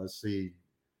let's see,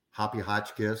 Hoppy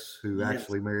Hotchkiss, who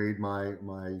actually married my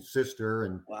sister,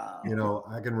 and wow.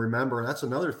 I can remember. That's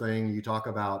another thing you talk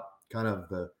about, kind of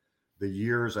the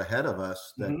years ahead of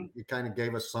us, that it kind of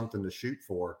gave us something to shoot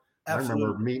for. Absolutely. I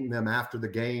remember meeting them after the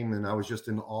game, and I was just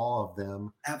in awe of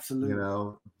them.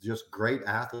 Absolutely. Just great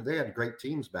athletes. They had great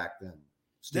teams back then.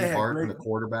 Steve Harden, the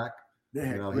quarterback,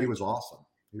 he was awesome.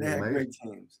 They had great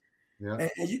teams. Yeah.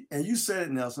 And you said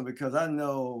it, Nelson, because I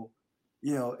know,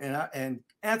 and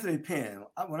Anthony Penn,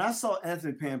 when I saw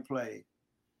Anthony Penn play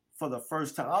for the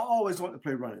first time, I always wanted to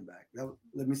play running back.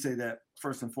 Let me say that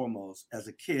first and foremost. As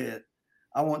a kid,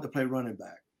 I wanted to play running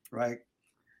back, right?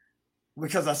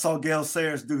 Because I saw Gale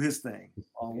Sayers do his thing.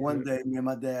 On one day, me and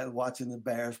my dad watching the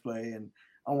Bears play, and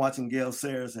I'm watching Gale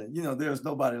Sayers, and there's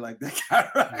nobody like that guy,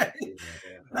 right?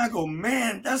 And I go,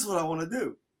 man, that's what I want to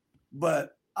do.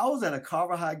 But I was at a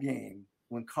Carver High game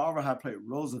when Carver High played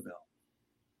Roosevelt,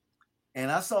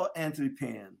 and I saw Anthony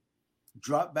Penn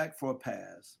drop back for a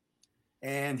pass,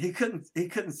 and he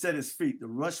couldn't set his feet. The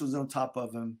rush was on top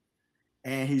of him,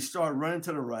 and he started running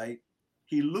to the right.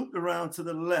 He looped around to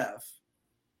the left.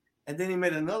 And then he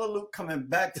made another loop coming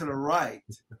back to the right,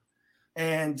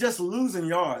 and just losing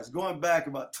yards, going back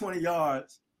about 20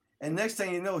 yards. And next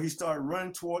thing you know, he started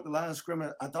running toward the line of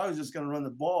scrimmage. I thought he was just going to run the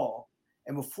ball.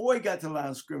 And before he got to the line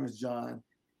of scrimmage, John,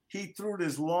 he threw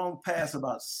this long pass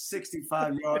about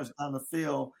 65 yards down the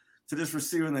field to this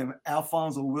receiver named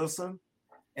Alfonso Wilson,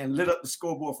 and lit up the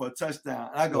scoreboard for a touchdown.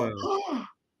 And I go, oh,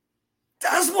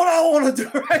 that's what I want to do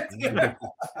right there.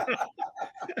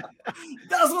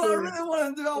 That's what I really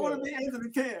want to do. I want to be Anthony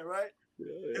Penn, right?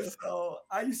 Yeah. And so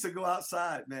I used to go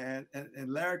outside, man,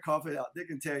 and Larry Coffey, they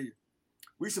can tell you,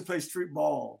 we used to play street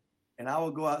ball, and I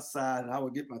would go outside and I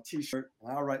would get my T-shirt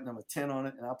and I'll write number 10 on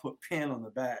it, and I'll put Penn on the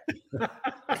back.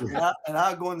 and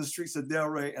I'll go in the streets of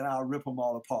Delray and I'll rip them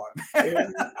all apart.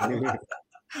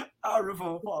 I'll rip them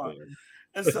apart.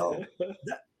 And so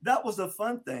that was the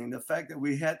fun thing, the fact that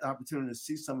we had the opportunity to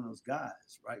see some of those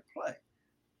guys, right, play.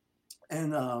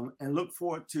 and look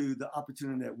forward to the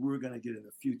opportunity that we're going to get in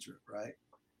the future, right?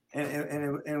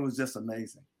 And it was just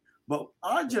amazing. But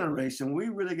our generation, we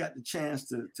really got the chance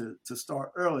to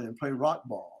start early and play rock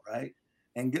ball, right?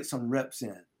 And get some reps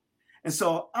in. And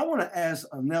so I want to ask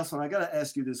Nelson, I got to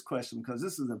ask you this question because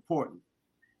this is important.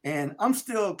 And I'm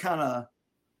still kind of,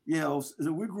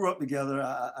 we grew up together.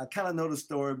 I kind of know the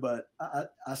story, but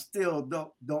I still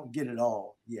don't get it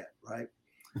all yet, right?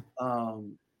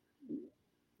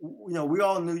 We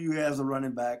all knew you as a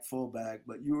running back, fullback,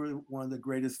 but you were one of the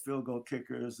greatest field goal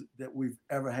kickers that we've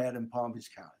ever had in Palm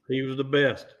Beach County. He was the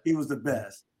best. He was the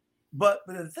best. But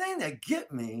the thing that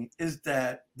get me is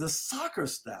that the soccer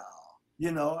style,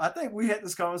 I think we had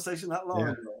this conversation not long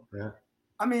ago. Yeah.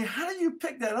 I mean, how do you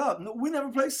pick that up? We never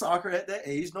played soccer at that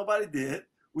age. Nobody did.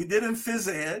 We did in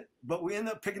phys ed, but we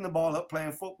ended up picking the ball up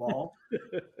playing football.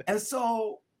 And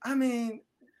so, I mean,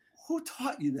 who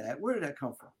taught you that? Where did that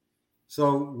come from?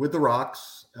 So with the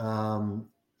Rocks,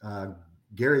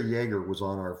 Gary Yeager was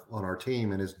on our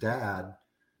team, and his dad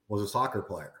was a soccer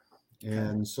player.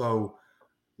 And so,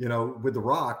 with the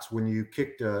Rocks, when you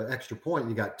kicked an extra point,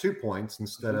 you got 2 points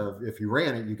instead of, if you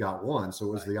ran it, you got 1. So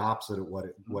it was the opposite of what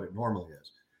it normally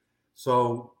is.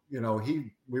 So,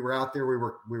 we were out there, we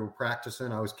were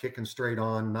practicing. I was kicking straight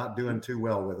on, not doing too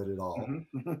well with it at all.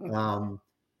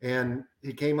 And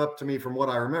he came up to me, from what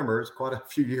I remember, it's quite a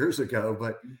few years ago,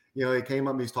 but, he came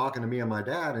up and he's talking to me and my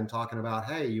dad and talking about,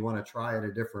 hey, you want to try it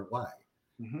a different way.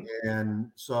 Mm-hmm. And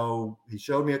so he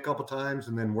showed me a couple times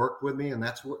and then worked with me. And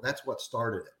that's what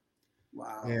started it.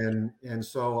 Wow. And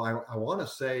so I want to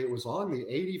say it was on the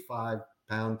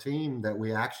 85-pound team that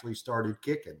we actually started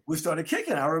kicking. We started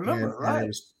kicking. I remember, right? And it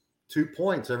was 2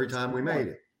 points every time we made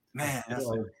it. Man, that's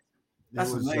amazing.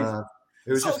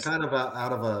 It was just kind of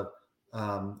out of a,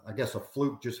 I guess, a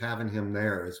fluke. Just having him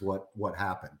there is what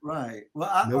happened. Right. Well,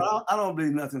 I don't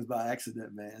believe nothing's by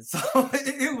accident, man. So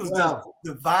it was just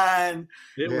divine.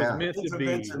 It was meant to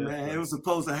be, man. It was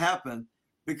supposed to happen,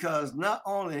 because not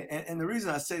only, and the reason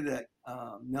I say that,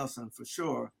 Nelson, for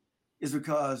sure, is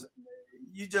because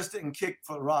you just didn't kick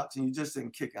for the Rocks, and you just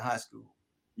didn't kick in high school.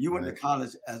 You went to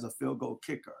college as a field goal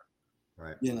kicker,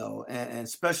 right? And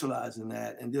specialized in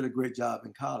that, and did a great job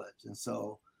in college. And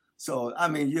so I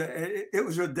mean, it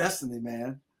was your destiny,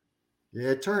 man.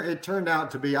 Yeah, it turned out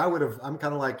to be. I'm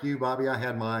kind of like you, Bobby. I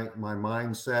had my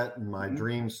mindset and my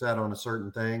dream set on a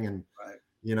certain thing, and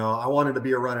I wanted to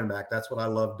be a running back. That's what I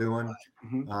loved doing.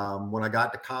 Mm-hmm. When I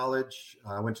got to college,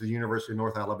 I went to the University of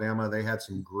North Alabama. They had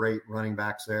some great running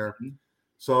backs there. Mm-hmm.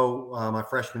 So my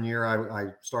freshman year,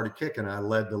 I started kicking. I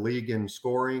led the league in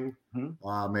scoring.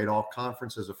 Mm-hmm. Made all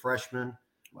conference as a freshman.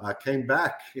 I came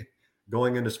back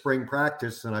going into spring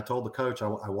practice, and I told the coach, I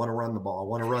want to run the ball. I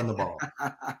want to run the ball.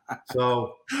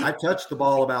 So I touched the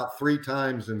ball about 3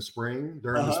 times in spring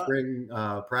during the spring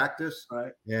practice.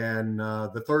 Right. And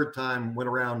the third time went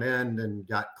around end and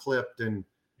got clipped and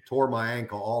tore my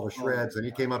ankle all to shreds. And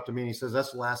he came up to me and he says,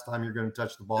 that's the last time you're going to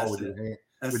touch the ball with your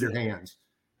hands.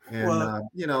 And,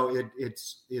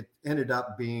 it ended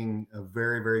up being a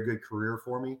very, very good career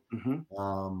for me.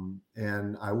 Mm-hmm.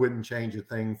 And I wouldn't change a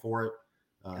thing for it.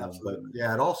 But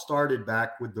yeah, it all started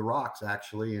back with the Rocks,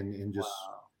 actually, and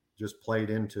just played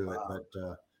into it. But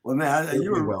well, man,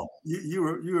 you were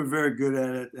very good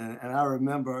at it, and I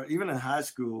remember even in high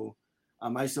school,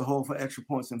 I used to hold for extra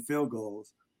points and field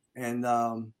goals, and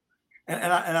I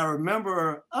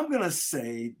remember, I'm gonna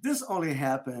say this only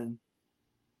happened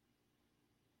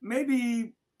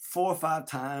maybe 4 or 5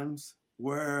 times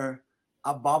where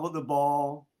I bobbled the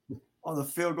ball on the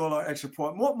field goal or extra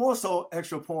point, more so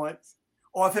extra points.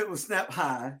 Or if it was snapped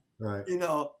high, right?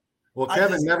 Well,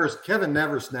 Kevin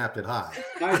never snapped it high.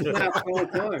 I snapped all the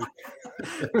time.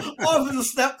 Or if it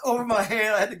was snapped over my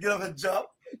hand, I had to get up and jump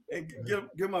and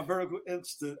give my vertical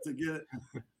inch to get it.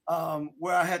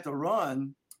 Where I had to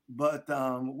run, but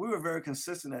we were very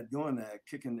consistent at doing that,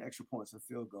 kicking extra points and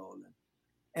field goal.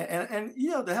 And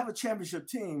to have a championship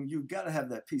team, you've got to have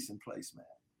that piece in place, man.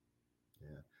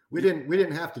 Yeah, we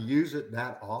didn't have to use it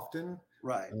that often.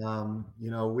 Right.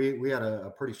 We had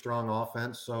a pretty strong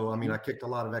offense. So, I mean, I kicked a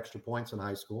lot of extra points in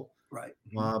high school. Right.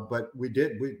 But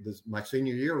my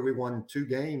senior year, we won 2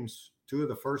 games, 2 of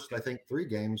the first, I think, 3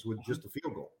 games with just a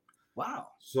field goal. Wow.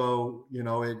 So,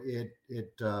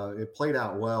 it played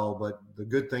out well, but the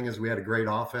good thing is we had a great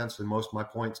offense, and most of my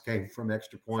points came from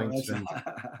extra points and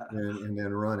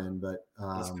then running. But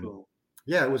that's cool.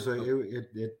 Yeah,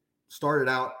 it started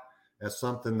out as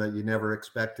something that you never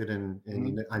expected, and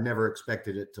I never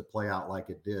expected it to play out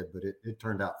like it did, but it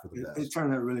turned out for the best. It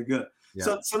turned out really good.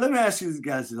 Yeah. So let me ask you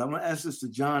guys this. I'm going to ask this to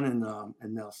John and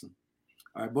Nelson.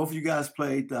 All right, both of you guys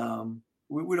played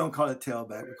we don't call it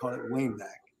tailback. We call it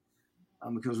wingback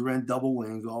because we ran double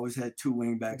wings. We always had 2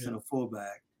 wingbacks and a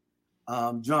fullback.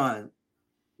 John,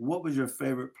 what was your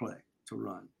favorite play to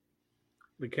run?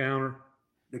 The counter.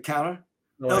 The counter?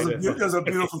 That was a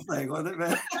beautiful thing, wasn't it,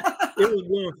 man? It was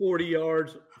going 40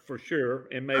 yards for sure.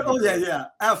 And maybe. Oh, yeah,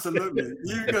 absolutely.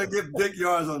 You're going to get big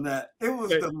yards on that. It was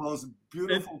the most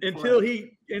beautiful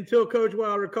play. Until Coach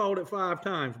Wilder called it 5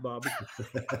 times, Bobby,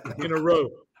 in a row.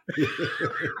 And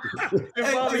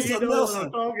Bobby, you know what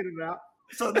I'm talking about.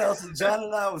 So, Nelson, John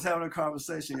and I was having a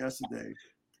conversation yesterday,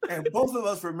 and both of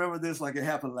us remember this like it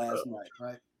happened last night,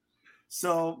 right?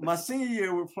 So, my senior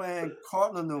year, we're playing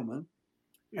Cardinal Newman,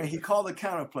 and he called the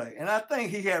counter play. And I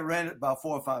think he had ran it about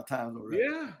 4 or 5 times already.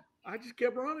 Yeah, I just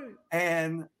kept running it.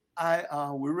 And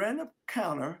we ran the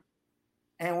counter,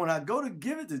 and when I go to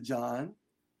give it to John,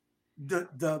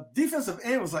 the defensive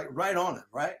end was like right on it,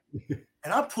 right?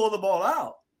 And I pulled the ball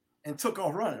out and took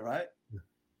off running, right?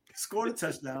 Scored a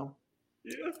touchdown.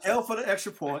 Yeah. Held for the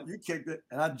extra point. You kicked it,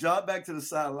 and I jogged back to the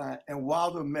sideline, and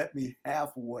Wilder met me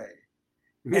halfway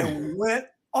and went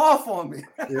off on me.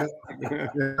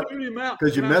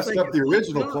 Because you messed up the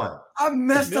original play. I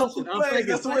messed up the play.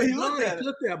 That's the way he looked at it. He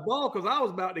took that ball because I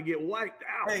was about to get wiped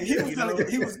out. Hey, he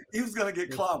was gonna get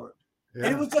clobbered.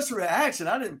 Yeah. It was just a reaction.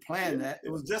 I didn't plan that.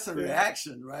 It was just a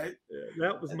reaction, right? Yeah,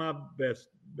 that was my best.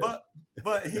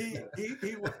 But he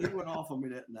went off on me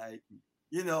that night.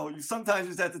 You know, you sometimes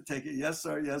just have to take it. Yes,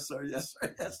 sir. Yes, sir. Yes,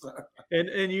 sir. Yes, sir.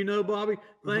 And you know, Bobby,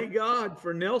 thank God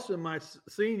for Nelson my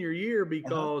senior year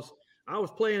because I was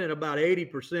playing at about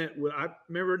 80%. I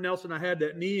remember, Nelson, I had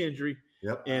that knee injury.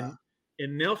 Yep. And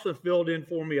Nelson filled in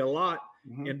for me a lot.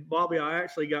 And Bobby, I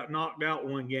actually got knocked out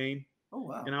one game. Oh,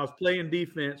 wow. And I was playing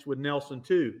defense with Nelson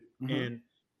too.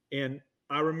 And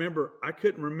I remember I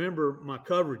couldn't remember my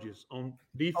coverages on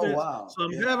defense. Oh, wow. So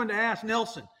I'm having to ask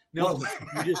Nelson, you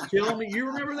just tell me. You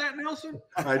remember that, Nelson?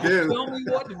 I do. Tell me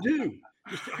what to do.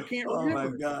 I can't remember. Oh,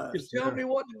 my God. Just tell me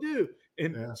what to do.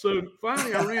 And so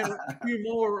finally I ran a few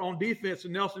more on defense,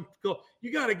 and Nelson goes,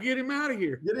 you got to get him out of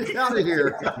here. Get him out of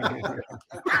here.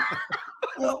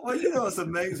 Well, you know, it's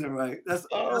amazing, right? That's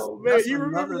you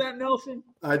remember that, Nelson?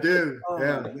 I do. Oh,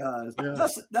 my gosh. Yeah.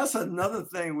 That's another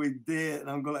thing we did. And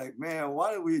I'm going like, man,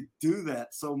 why did we do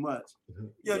that so much?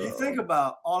 You know, you think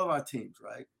about all of our teams,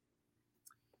 right?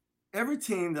 Every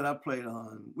team that I played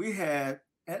on, we had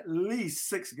at least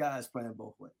 6 guys playing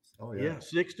both ways. Oh, yeah.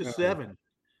 6 to 7.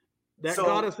 That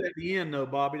got us at the end, though,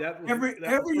 Bobby. Every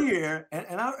year,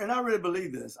 and I really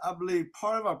believe this. I believe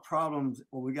part of our problems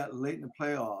when we got late in the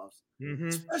playoffs,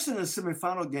 especially in the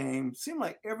semifinal game, seemed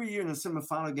like every year in the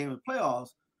semifinal game of the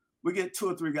playoffs, we get 2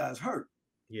 or 3 guys hurt.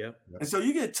 Yeah. And so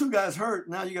you get 2 guys hurt,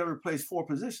 now you got to replace 4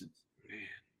 positions.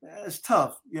 Man. It's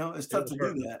tough. You know, it's tough to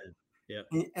do that. Yeah.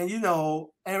 And you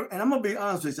know, and I'm gonna be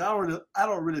honest with you, I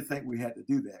don't really think we had to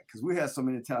do that because we had so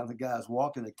many talented guys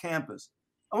walking the campus.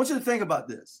 I want you to think about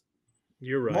this.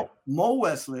 You're right. Mo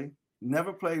Wesley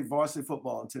never played varsity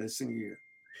football until his senior year.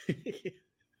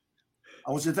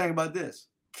 I want you to think about this.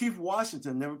 Keith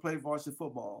Washington never played varsity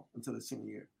football until his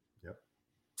senior year. Yep.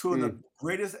 2 of the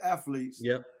greatest athletes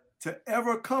to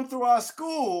ever come through our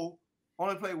school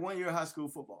only played 1 year of high school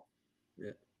football.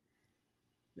 Yeah.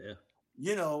 Yeah.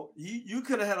 You know, you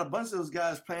could have had a bunch of those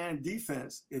guys playing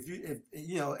defense. If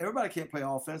you know, everybody can't play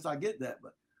offense. I get that,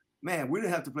 but man, we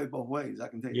didn't have to play both ways. I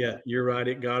can tell you. Yeah, you're right.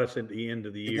 It got us at the end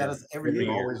of the year. It got us every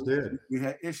year. Always did. We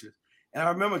had issues, and I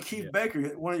remember Keith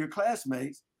Baker, one of your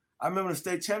classmates. I remember the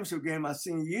state championship game my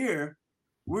senior year.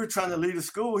 We were trying to leave the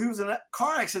school. He was in a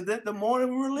car accident the morning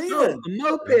we were leaving. A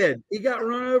moped. He got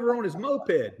run over on his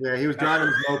moped. Yeah, he was driving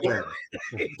his moped.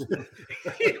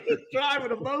 He was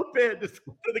driving a moped to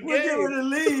the game. We're getting ready to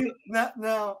leave.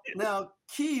 Now,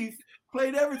 Keith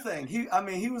played everything.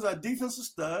 He was our defensive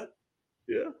stud.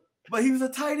 Yeah. But he was a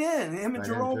tight end, him and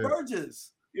Jerome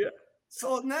Burgess. Yeah.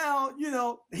 So now, you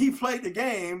know, he played the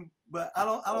game, but I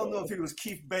don't know if he was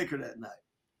Keith Baker that night.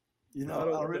 You know, I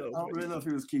don't really know if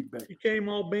he was Keith Baker. He came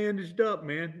all bandaged up,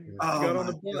 man. He got on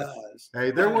the bus.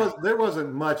 Hey, there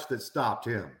wasn't much that stopped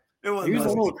him. He was a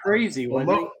little crazy. A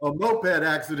moped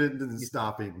accident didn't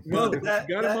stop him. Well, got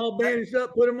him all bandaged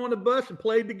up, put him on the bus, and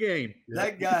played the game.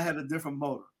 That guy had a different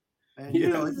motor. And, you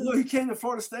know, he came to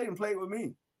Florida State and played with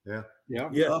me. Yeah.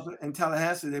 Up in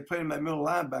Tallahassee, they played him at middle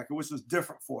linebacker, which was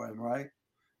different for him, right?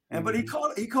 And but he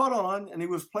caught on, and he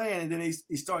was playing, and then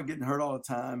he started getting hurt all the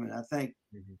time. And I think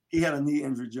he had a knee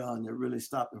injury, John, that really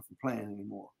stopped him from playing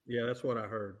anymore. Yeah, that's what I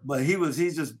heard. But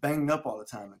he's just banged up all the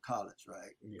time in college,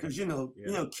 right? Because you know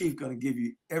Keith gonna give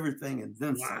you everything and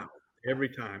then some. Every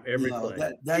time, every play.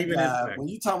 That guy, when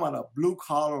you talking about a blue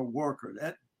collar worker,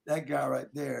 that guy right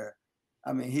there,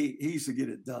 I mean, he used to get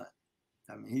it done.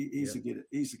 I mean, he used to get it.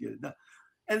 He used to get it done.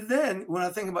 And then when I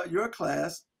think about your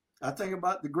class, I think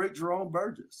about the great Jerome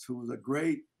Burgess, who was a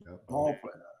great ball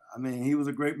player. I mean, he was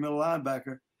a great middle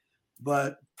linebacker,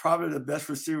 but probably the best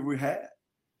receiver we had.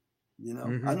 You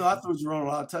know, I know I threw Jerome a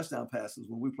lot of touchdown passes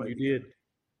when we played. You did.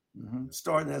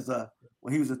 Starting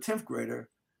when he was a 10th grader,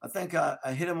 I think I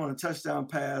hit him on a touchdown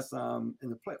pass in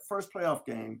the first playoff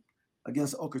game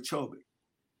against Okeechobee.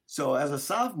 So as a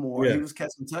sophomore, he was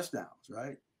catching touchdowns,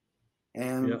 right?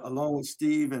 And along with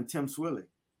Steve and Tim Swilly,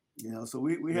 you know, so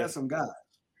we had some guys.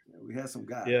 We had some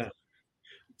guys. Yeah.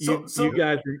 So you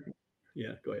guys,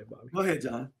 go ahead, Bobby. Go ahead,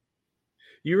 John.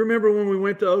 You remember when we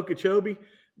went to Okeechobee?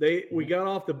 We got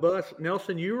off the bus.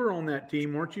 Nelson, you were on that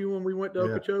team, weren't you, when we went to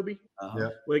Okeechobee? Yeah.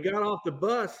 We got off the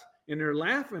bus and they're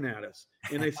laughing at us.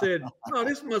 And they said, "Oh,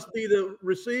 this must be the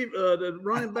the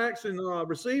running backs and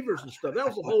receivers and stuff." That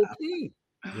was the whole team.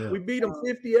 Yeah. We beat them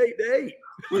 58-8.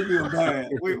 We beat them bad.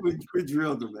 We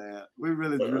drilled them, man. We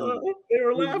really drilled them. They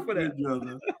were laughing at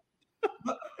them.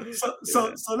 So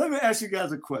let me ask you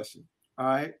guys a question. All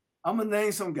right, I'm gonna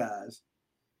name some guys,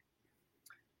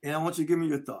 and I want you to give me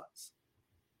your thoughts.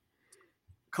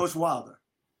 Coach Wilder.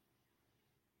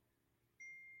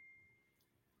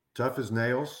 Tough as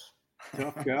nails.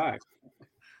 Tough guy.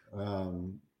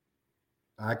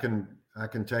 I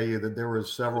can tell you that there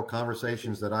was several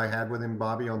conversations that I had with him,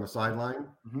 Bobby, on the sideline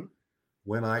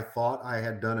when I thought I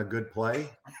had done a good play.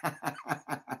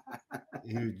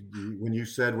 When you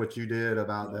said what you did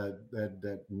about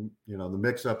that you know, the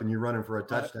mix up and you running for a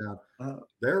touchdown,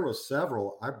 there was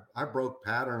several. I broke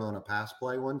pattern on a pass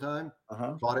play one time,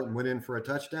 caught it and went in for a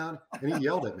touchdown, and he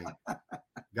yelled at me,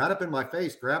 got up in my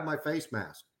face, grabbed my face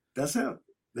mask. That's him.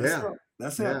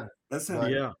 That's him. But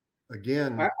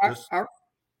again,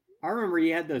 I remember he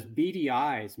had those beady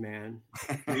eyes, man.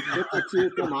 He took you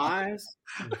with them eyes,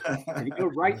 and he go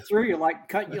right through you, like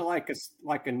cut you like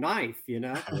a knife, you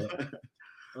know.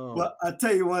 Well, I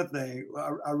tell you one thing,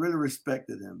 I really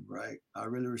respected him, right? I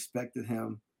really respected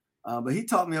him, but he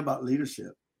taught me about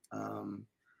leadership.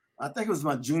 I think it was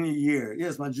my junior year. Yeah,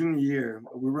 it's my junior year.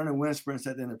 We're running wind sprints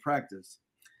at the end of practice,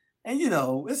 and you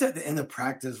know it's at the end of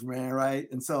practice, man, right?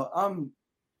 And so I'm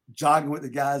jogging with the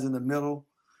guys in the middle.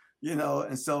 You know,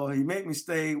 and so he made me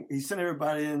stay. He sent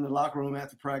everybody in the locker room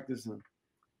after practice, and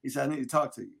he said, "I need to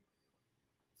talk to you."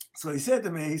 So he said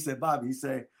to me, he said, "Bobby," he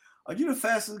said, "Are you the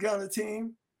fastest guy on the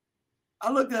team?"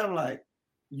 I looked at him like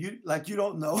you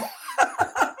don't know.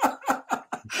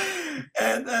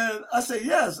 and I said,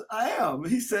 "Yes, I am."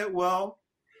 He said, "Well,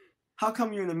 how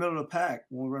come you're in the middle of the pack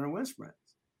when we're running wind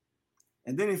sprints?"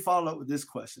 And then he followed up with this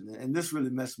question, and this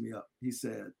really messed me up. He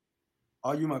said,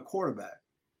 "Are you my quarterback?"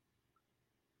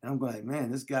 And I'm going,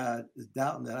 man, this guy is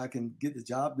doubting that I can get the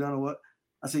job done or what?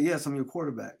 I said, yes, I'm your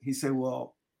quarterback. He said,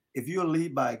 well, if you'll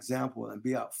lead by example and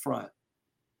be out front,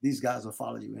 these guys will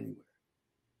follow you anywhere.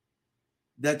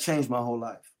 That changed my whole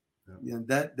life. You know,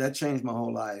 that changed my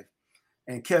whole life.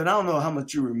 And Kevin, I don't know how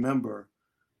much you remember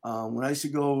when I used to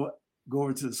go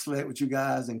over to the sled with you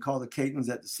guys and call the Catons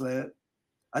at the sled.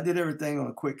 I did everything on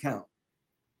a quick count.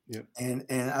 Yep. And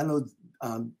I know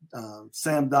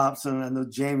Sam Dobson, I know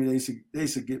Jamie, they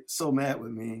used to get so mad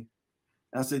with me.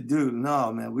 And I said, dude,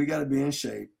 no, man, we got to be in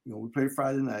shape. You know, we play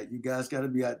Friday night. You guys got to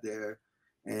be out there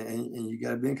and you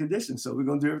got to be in condition. So we're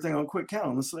going to do everything on a quick count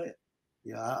on the sled.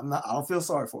 Yeah, I don't feel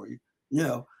sorry for you, you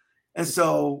know. And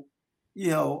so, you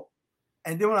know,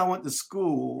 and then when I went to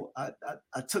school, I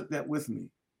took that with me.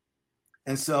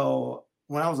 And so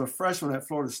when I was a freshman at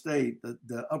Florida State,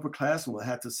 the upperclassmen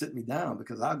had to sit me down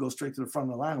because I'd go straight to the front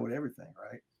of the line with everything,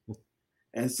 right?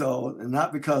 And so, and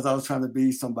not because I was trying to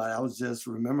be somebody, I was just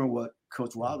remembering what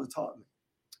Coach Wilder taught me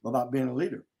about being a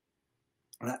leader.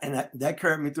 And that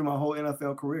carried me through my whole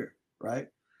NFL career, right?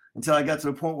 Until I got to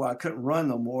the point where I couldn't run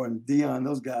no more, and Dion,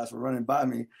 those guys were running by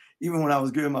me. Even when I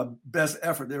was giving my best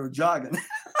effort, they were jogging.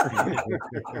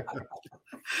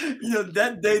 You know,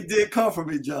 that day did come for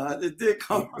me, John. It did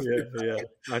come for me. Yeah.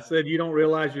 I said you don't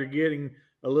realize you're getting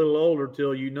a little older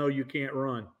till you know you can't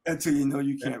run. Until you know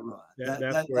you can't run.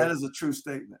 That is a true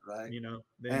statement, right? You know,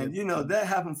 and you know that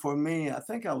happened for me. I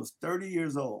think I was 30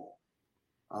 years old.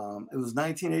 It was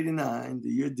 1989, the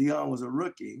year Dion was a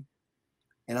rookie,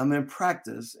 and I'm in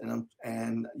practice, and I'm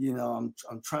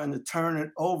trying to turn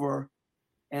it over,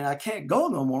 and I can't go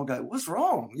no more. I'm like, what's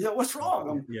wrong? Yeah, what's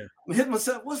wrong? I'm hitting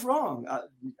myself. What's wrong?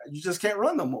 You just can't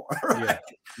run no more. Right?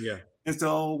 Yeah. And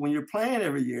so when you're playing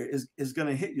every year, it's going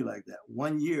to hit you like that.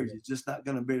 1 year, you're just not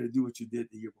going to be able to do what you did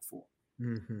the year before.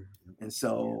 Mm-hmm. And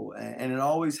so, and it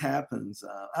always happens.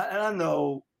 And I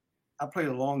know I played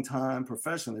a long time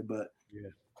professionally, but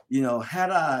had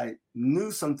I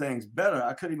knew some things better,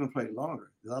 I could even play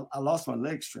longer. I lost my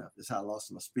leg strength. That's how I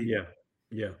lost my speed.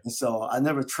 Yeah. And so I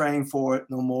never trained for it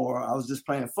no more. I was just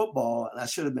playing football, and I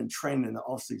should have been training in the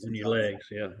off season. In your legs,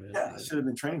 yeah. I should have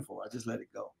been training for it. I just let it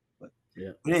go. But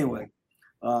anyway,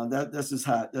 that's just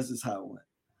how it went.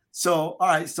 So all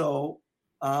right, so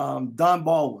Don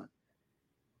Baldwin.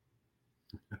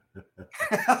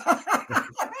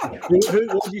 What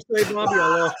did you say, Bobby?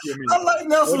 I lost you. I like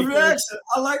Nelson's reaction.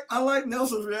 I like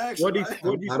Nelson's reaction. What did you say,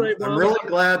 Bobby? I'm really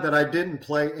glad that I didn't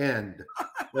play end.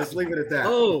 Let's leave it at that.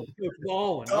 Oh, Coach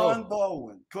Baldwin. Don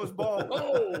Baldwin. Coach Baldwin.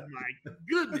 Oh, my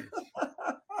goodness.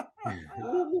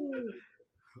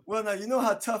 Well, now, you know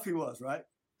how tough he was, right?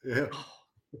 Yeah.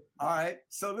 All right.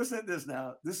 So listen to this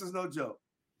now. This is no joke.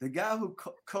 The guy who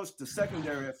coached the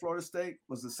secondary at Florida State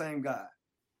was the same guy.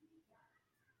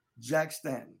 Jack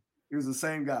Stanton. He was the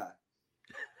same guy.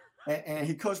 And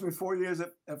he coached me 4 years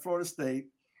at Florida State.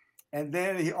 And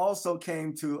then he also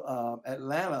came to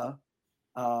Atlanta.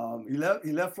 He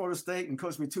left Florida State and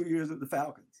coached me 2 years at the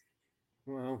Falcons.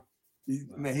 Wow. He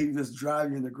just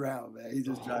drive you in the ground, man. He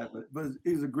just drive it. But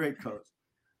he was a great coach.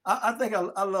 I think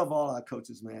I love all our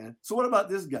coaches, man. So what about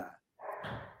this guy?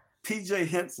 P.J.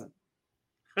 Henson.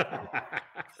 I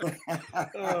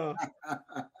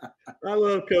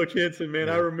love Coach Henson, man.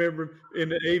 I remember in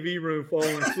the AV room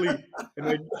falling asleep,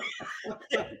 and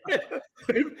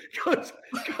Coach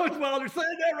Wilder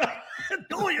saying that right.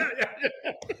 Oh yeah.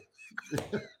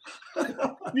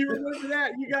 You remember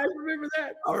that? You guys remember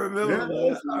that? I remember.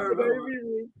 Yeah. I remember.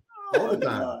 All the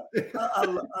time.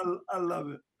 I love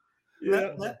it.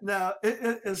 Yeah. Now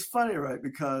it's funny, right?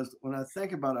 Because when I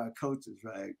think about our coaches,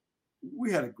 right,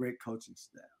 we had a great coaching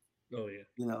staff. Oh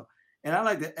yeah. And I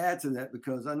like to add to that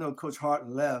because I know Coach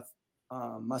Harton left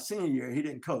my senior year. He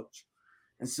didn't coach.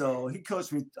 And so he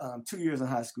coached me 2 years in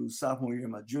high school, sophomore year,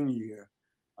 my junior year.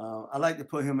 I like to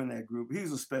put him in that group. He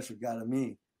was a special guy to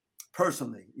me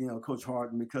personally, Coach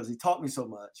Harton, because he taught me so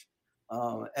much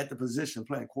at the position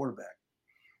playing quarterback.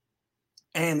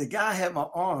 And the guy had my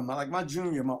arm, like my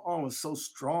junior year, my arm was so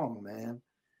strong, man.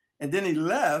 And then he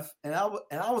left, and I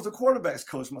was a quarterback's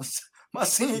coach my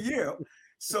senior year.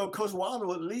 So Coach Wilder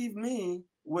would leave me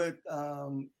with,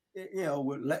 Larry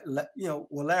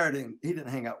didn't, he didn't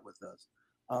hang out with us.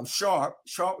 Sharp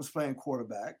was playing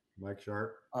quarterback. Mike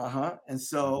Sharp. And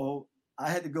so I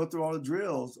had to go through all the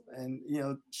drills and,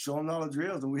 show them all the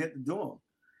drills, and we had to do them.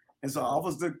 And so I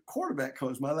was the quarterback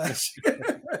coach my last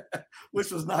year,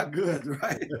 which was not good,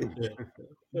 right?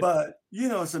 But,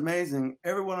 it's amazing.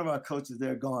 Every one of our coaches,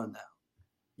 they're gone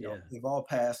now. They've all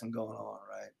passed and gone on,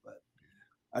 right? But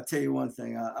I tell you one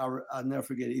thing, I'll never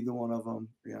forget either one of them.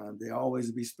 They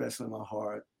always be special in my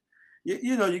heart.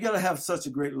 You got to have such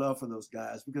a great love for those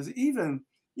guys because even,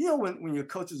 when your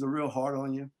coaches are real hard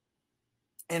on you,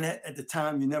 and at the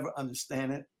time you never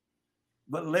understand it,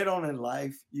 but later on in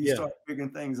life, you start figuring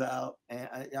things out. And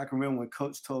I can remember when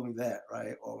Coach told me that,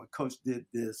 right? Or when Coach did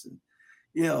this, and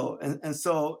and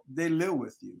so they live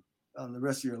with you the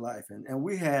rest of your life. And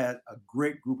we had a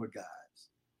great group of guys.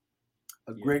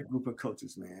 A great group of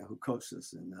coaches, man, who coached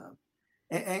us,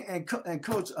 and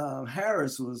Coach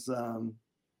Harris was,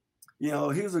 he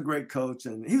was a great coach,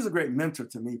 and he was a great mentor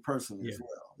to me personally as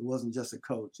well. He wasn't just a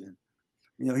coach, and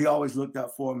he always looked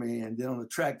out for me. And then on the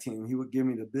track team, he would give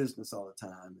me the business all the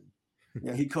time,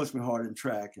 and he coached me hard in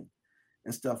track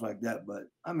and stuff like that. But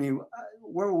I mean,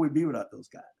 where would we be without those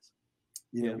guys?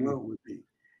 Where would we be?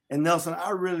 And Nelson,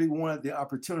 I really wanted the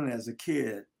opportunity as a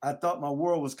kid. I thought my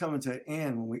world was coming to an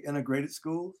end when we integrated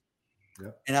schools.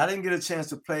 Yeah. And I didn't get a chance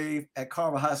to play at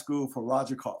Carver High School for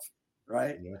Roger Coffey,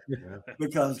 right? Yeah.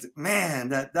 Because, man,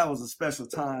 that was a special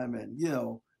time. And,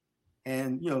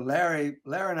 Larry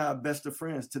and I are best of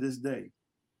friends to this day.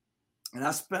 And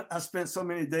I spent so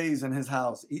many days in his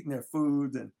house eating their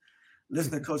food and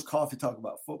listening to Coach Coffey talk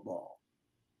about football.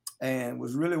 And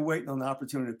was really waiting on the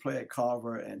opportunity to play at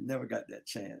Carver and never got that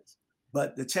chance.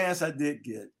 But the chance I did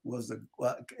get was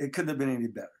it couldn't have been any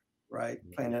better, right?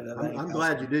 Playing at Atlanta. I'm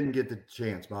glad you didn't get the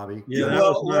chance, Bobby. Yeah,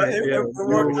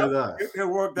 it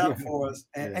worked out for us.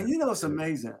 And it's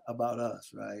amazing about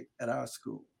us, right? At our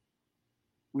school,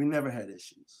 we never had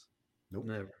issues. Nope.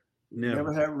 Never. We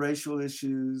never had racial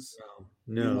issues.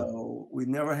 No. We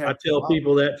never had. I tell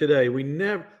people that today. We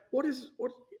never.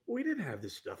 We didn't have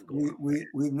this stuff going on.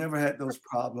 We've never had those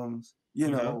problems. We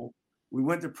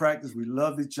went to practice. We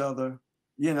loved each other.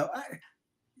 It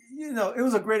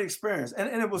was a great experience.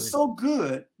 And it was so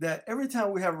good that every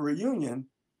time we have a reunion,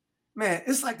 man,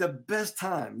 it's like the best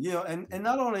time, and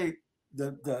not only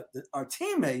our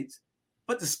teammates,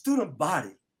 but the student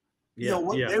body.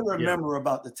 What they remember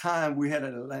about the time we had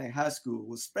at Atlantic High School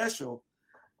was special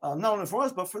not only for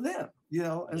us, but for them, you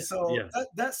know. And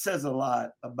that says a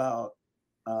lot about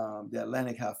the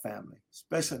Atlantic High family,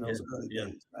 especially in those early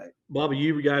days, right? Bobby,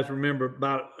 you guys remember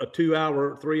about a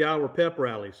 2-hour, 3-hour pep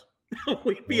rallies.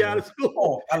 We'd be out of school.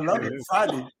 Oh, I love it.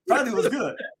 Friday was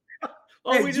good.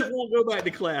 We just won't go back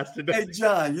to class today. Hey,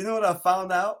 John, you know what I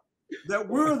found out? That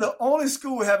we're the only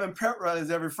school having pep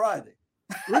rallies every Friday.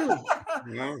 Really?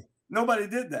 Nobody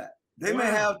did that. They may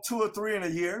have 2 or 3 in a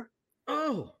year.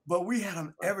 Oh, but we had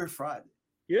them every Friday.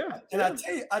 Yeah. And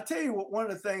I tell you what, one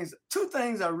of the things, 2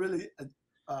 things I really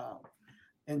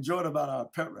enjoyed about our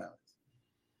pep rallies.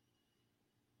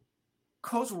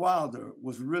 Coach Wilder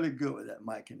was really good with that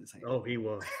mic in his hand. Oh, he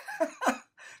was.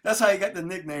 That's how he got the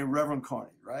nickname Reverend Carney,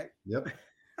 right? Yep.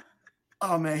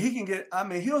 Oh man,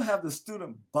 he'll have the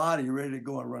student body ready to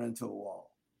go and run into a wall.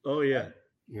 Oh yeah.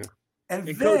 Yeah. And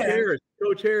then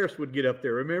Coach Harris would get up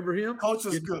there. Remember him? Coach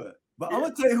was good. But I'm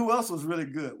gonna tell you who else was really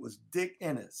good was Dick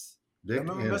Ennis.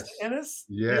 Remember Mr. Ennis?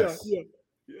 Yes. Yeah.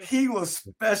 He was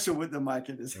special with the mic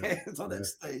in his hands on that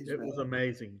stage. It was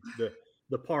amazing.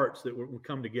 The parts that would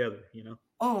come together, you know.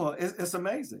 Oh, it's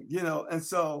amazing, you know.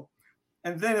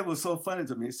 And then it was so funny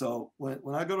to me. So when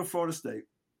I go to Florida State,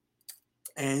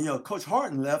 and you know, Coach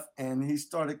Harden left and he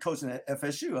started coaching at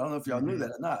FSU. I don't know if y'all knew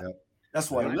that or not. Yep.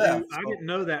 That's why he left. I didn't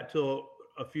know that till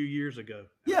a few years ago.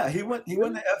 Yeah, he went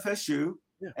to FSU,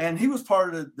 and he was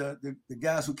part of the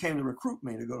guys who came to recruit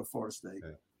me to go to Florida State.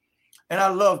 Yeah. And I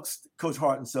loved Coach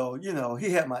Harden, so you know,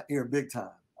 he had my ear big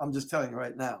time. I'm just telling you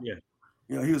right now. Yeah.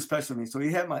 You know, he was special to me. So he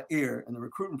had my ear in the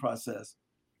recruiting process.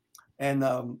 And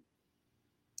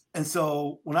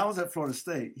so when I was at Florida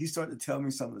State, he started to tell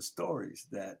me some of the stories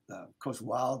that Coach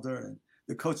Wilder and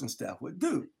the coaching staff would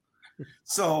do.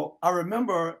 So I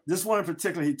remember this one in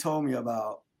particular, he told me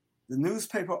about the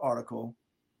newspaper article.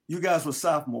 You guys were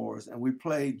sophomores, and we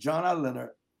played John I.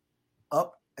 Leonard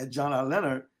up at John I.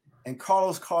 Leonard, and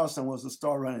Carlos Carson was the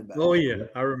star running back. Oh, yeah,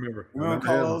 I remember. Remember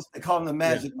Carlos? They called him the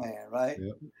Magic Man, right?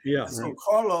 Yeah. And so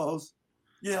Carlos,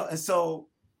 you know, and so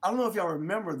I don't know if y'all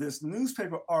remember this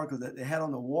newspaper article that they had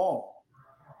on the wall.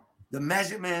 The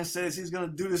Magic Man says he's going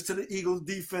to do this to the Eagles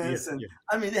defense.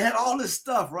 I mean, they had all this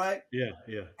stuff, right? Yeah.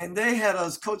 And they had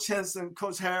us, Coach Henson,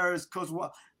 Coach Harris, Coach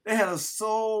Wild, they had us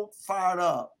so fired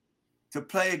up to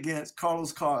play against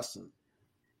Carlos Carson.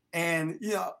 And,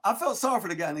 you know, I felt sorry for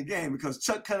the guy in the game because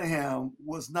Chuck Cunningham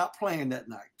was not playing that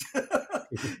night.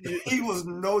 He was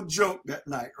no joke that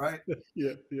night, right?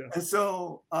 Yeah. And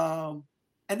so, and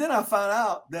then I found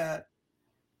out that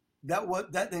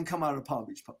didn't come out of the Palm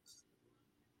Beach Post.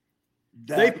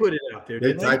 They put it out there.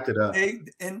 They typed it up. They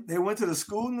went to the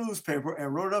school newspaper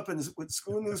and wrote it up with the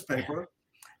school newspaper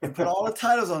and put all the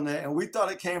titles on there. And we thought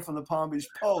it came from the Palm Beach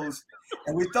Post.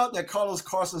 And we thought that Carlos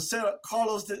Carson said it.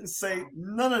 Carlos didn't say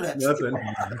none of that. Nothing.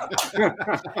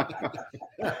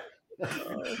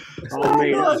 Oh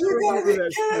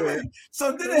man!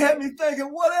 So then it had me thinking,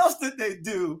 what else did they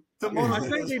do to motivate? I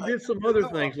think they did some other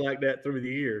things like that through the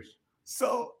years.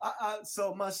 So,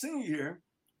 so my senior year,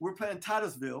 we're playing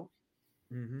Titusville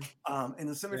in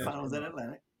the semifinals at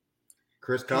Atlantic.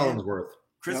 Chris Collinsworth.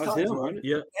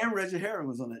 And Reggie Herring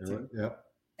was on that team. Yep.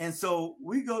 And so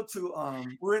we go to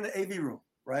we're in the AV room,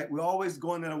 right? We always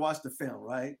go in there to watch the film,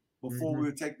 right? Before we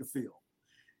would take the field.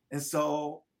 And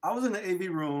so I was in the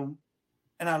AV room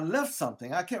and I left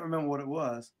something. I can't remember what it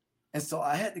was. And so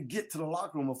I had to get to the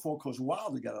locker room before Coach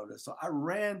Wilder got over there. So I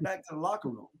ran back to the locker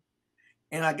room.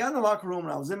 And I got in the locker room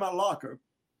and I was in my locker.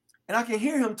 And I can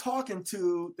hear him talking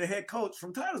to the head coach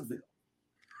from Titusville.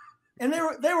 And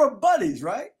they were buddies,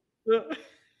 right?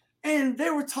 And they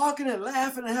were talking and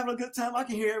laughing and having a good time. I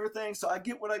can hear everything. So I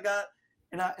get what I got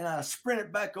and I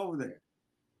sprinted back over there.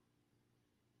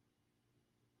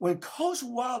 When Coach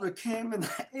Wilder came in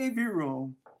the AV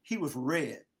room, he was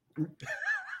red.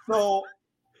 So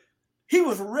he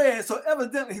was red. So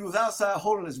evidently he was outside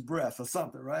holding his breath or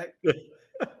something, right?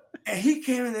 And he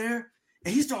came in there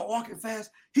and he started walking fast.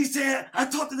 He said, I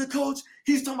talked to the coach.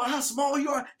 He's talking about how small you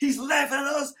are. He's laughing at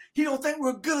us. He don't think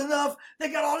we're good enough.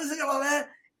 They got all this, they got all that.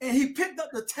 And he picked up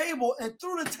the table and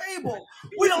threw the table.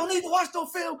 We don't need to watch no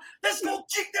film. Let's go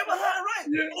kick them behind, right?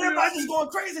 Yeah, everybody's just going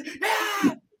crazy.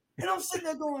 Yeah. And I'm sitting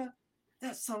there going,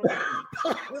 that son of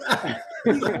a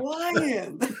he's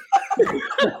lying.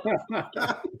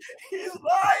 He's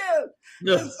lying.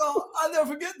 No. And so I'll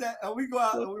never forget that. And we go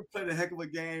out and we played a heck of a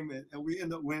game and we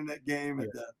end up winning that game.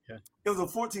 And it was a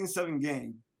 14-7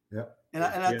 game. Yeah. And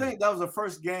I think that was the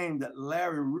first game that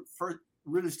Larry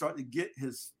really started to get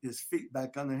his feet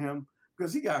back under him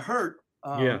because he got hurt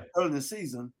early in the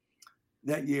season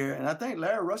that year. And I think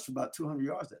Larry rushed about 200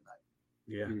 yards that night.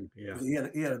 Yeah. He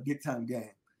had a big time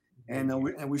game. And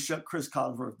we shut Chris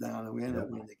Collinsworth down, and we ended up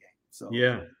winning the game. So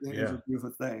it was a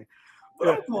beautiful thing. But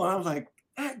I was like,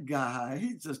 that guy,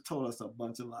 he just told us a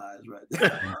bunch of lies right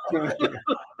there.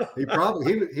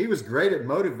 he was great at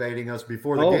motivating us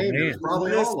before the game. Man. It was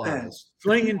probably all lies.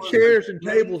 Flinging chairs and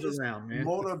tables around, man.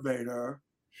 Motivator.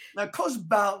 Now, Coach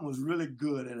Bowden was really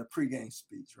good at a pregame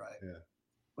speech, right? Yeah.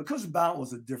 But Coach Bowden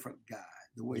was a different guy,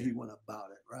 the way he went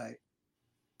about it, right?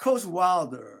 Coach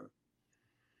Wilder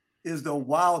is the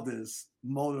wildest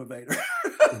motivator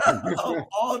of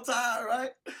all time,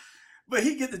 right? But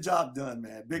he get the job done,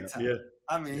 man, big time. Yeah.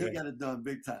 I mean, he got it done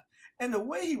big time. And the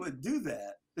way he would do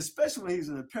that, especially when he's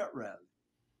in a pep rally,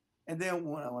 and then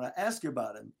when I ask you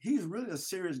about him, he's really a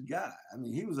serious guy. I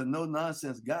mean, he was a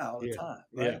no-nonsense guy all the time,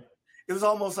 right? Yeah. It was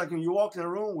almost like when you walk in a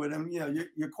room with him,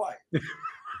 you're quiet.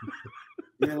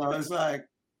 It's like,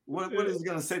 what is he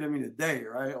going to say to me today,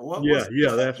 right?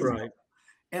 That's right.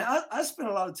 And I spent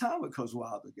a lot of time with Coach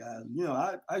Wilder, guys.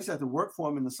 I used to have to work for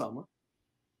him in the summer.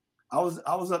 I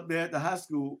was up there at the high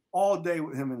school all day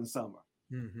with him in the summer,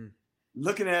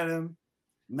 looking at him,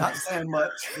 not saying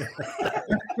much,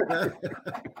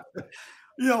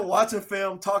 watching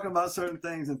film, talking about certain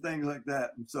things and things like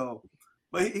that. And so,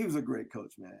 but he was a great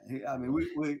coach, man.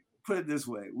 We put it this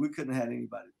way: we couldn't have had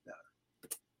anybody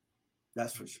better.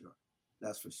 That's for sure.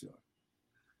 That's for sure.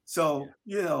 So,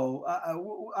 we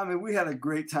had a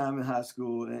great time in high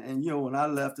school. And when I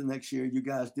left the next year, you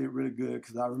guys did really good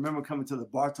because I remember coming to the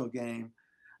Bartow game.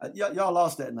 Y'all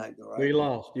lost that night, though, right? We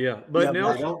lost, yeah. But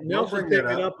Nelson picked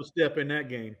it up a step in that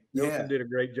game. Nelson did a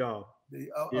great job.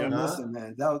 Listen,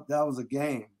 man, that was a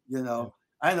game,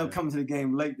 I ended up coming to the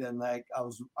game late that night. I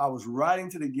was riding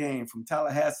to the game from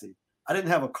Tallahassee. I didn't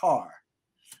have a car.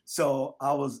 So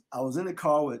I was in the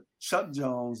car with Chuck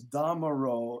Jones, Don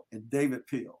Monroe, and David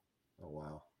Peel. Oh,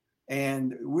 wow.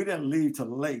 And we didn't leave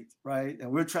till late, right?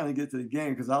 And we're trying to get to the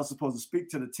game because I was supposed to speak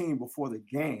to the team before the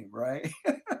game, right?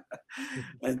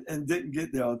 and didn't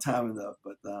get there on time enough.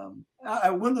 But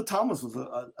Wendell Thomas was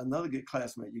another good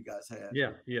classmate you guys had.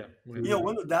 Yeah.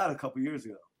 Wendell died a couple years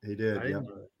ago. He did,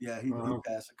 yeah. He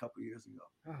passed a couple years ago.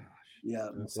 Gosh. Yeah.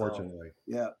 Unfortunately.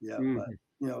 So,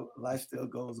 But, life still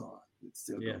goes on. It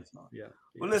still goes on. Yeah.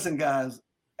 Well, listen, guys.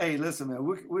 Hey, listen, man.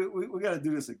 We got to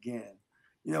do this again.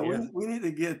 We need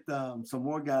to get some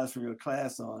more guys from your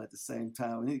class on at the same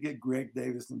time. We need to get Greg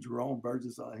Davis and Jerome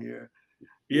Burgess on here.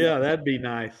 Yeah, that'd be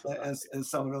nice. And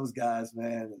some of those guys,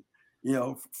 man.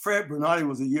 And, Fred Bernardi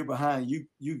was a year behind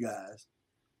you guys.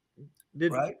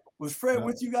 Right? Was Fred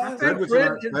with you guys? Fred was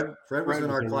in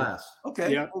our class.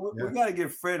 Okay. Yeah. Well, we got to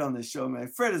get Fred on this show, man.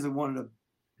 Fred is one of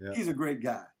the. He's a great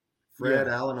guy. Fred,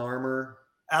 Alan Armour.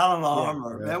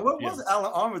 Man. What was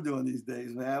Alan Armour doing these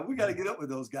days, man? We got to get up with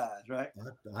those guys, right?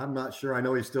 I'm not sure. I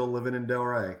know he's still living in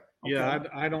Delray. Okay. Yeah,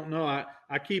 I don't know.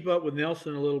 I keep up with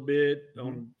Nelson a little bit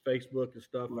on Facebook and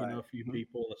stuff. Right. A few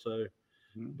people. So,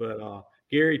 but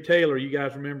Gary Taylor, you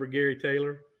guys remember Gary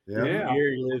Taylor? Yeah.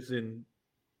 Gary lives in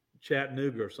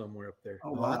Chattanooga or somewhere up there.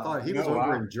 Oh, wow. I thought he was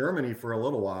over in Germany for a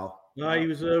little while. No, he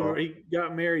was over. He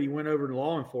got married. He went over to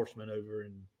law enforcement over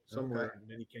in somewhere, and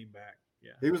then he came back.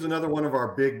 Yeah, he was another one of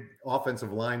our big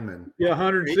offensive linemen. Yeah,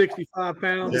 165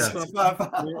 pounds or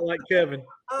something, like Kevin.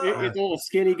 He's a little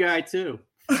skinny guy too.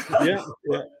 Yeah.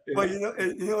 But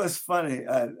it's funny.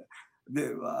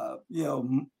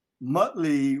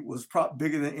 Muttley was probably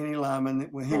bigger than any lineman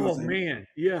when he was. Oh man,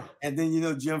 yeah. And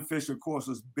then Jim Fisher, of course,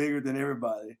 was bigger than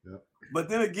everybody. Yeah. But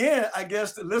then again, I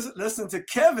guess listen to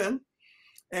Kevin,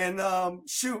 and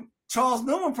Charles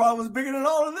Newman probably was bigger than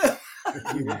all of them.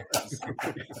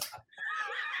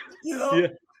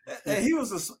 And he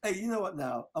was you know what?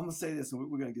 Now I'm gonna say this, and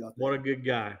we're gonna get off. What a good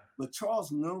guy! But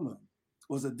Charles Newman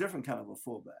was a different kind of a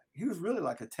fullback. He was really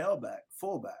like a tailback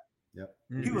fullback. Yep.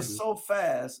 Mm-hmm. He was so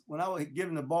fast. When I was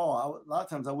giving the ball, a lot of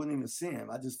times I wouldn't even see him.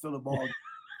 I just feel the ball.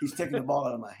 He's taking the ball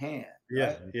out of my hand. Yeah,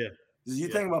 right? yeah. You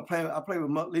think about playing? I played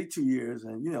with Muttley 2 years,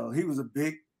 and he was a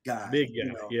big guy.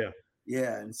 Yeah.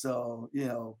 Yeah, and so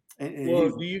do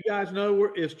you guys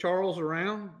know is Charles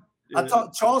around? I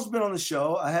thought Charles been on the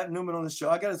show. I had Newman on the show.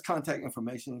 I got his contact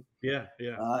information. Yeah.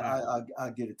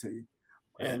 I'll get it to you.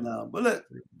 And but look.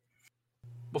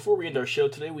 Before we end our show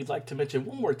today, we'd like to mention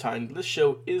one more time this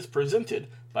show is presented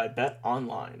by Bet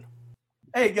Online.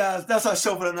 Hey guys, that's our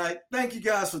show for tonight. Thank you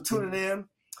guys for tuning in.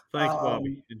 Thanks,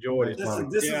 Bobby. Enjoyed it. This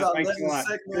is our legend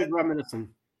segment. Good reminiscing.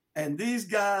 And these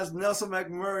guys, Nelson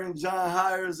McMurray and John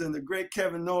Hires and the great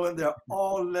Kevin Nolan, they're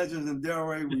all legends in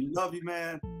Delray. We love you,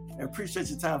 man, and appreciate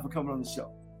your time for coming on the show.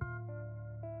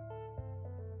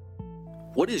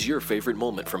 What is your favorite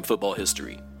moment from football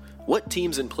history? What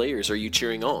teams and players are you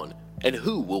cheering on? And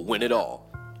who will win it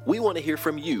all? We want to hear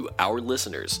from you, our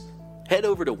listeners. Head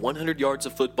over to 100 Yards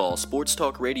of Football Sports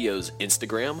Talk Radio's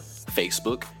Instagram,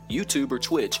 Facebook, YouTube, or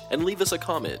Twitch and leave us a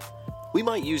comment. We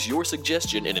might use your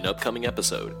suggestion in an upcoming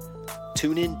episode.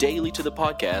 Tune in daily to the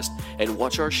podcast and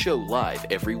watch our show live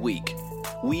every week.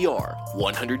 We are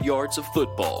 100 Yards of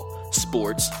Football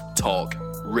Sports Talk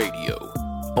Radio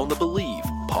on the Believe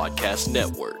Podcast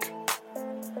Network.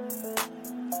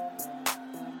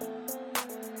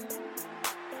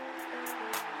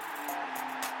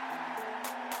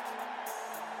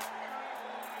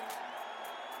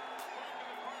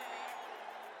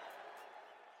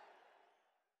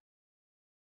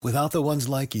 Without the ones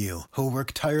like you, who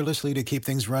work tirelessly to keep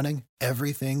things running,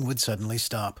 everything would suddenly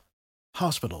stop.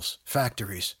 Hospitals,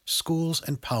 factories, schools,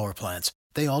 and power plants,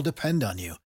 they all depend on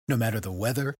you. No matter the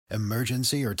weather,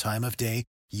 emergency, or time of day,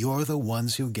 you're the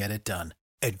ones who get it done.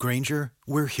 At Grainger,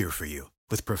 we're here for you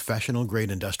with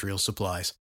professional-grade industrial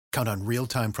supplies. Count on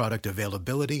real-time product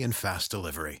availability and fast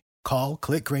delivery. Call,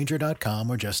 clickgrainger.com,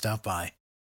 or just stop by.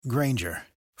 Grainger,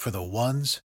 for the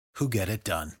ones who get it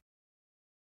done.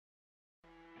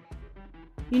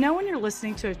 You know when you're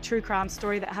listening to a true crime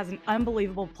story that has an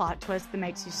unbelievable plot twist that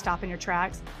makes you stop in your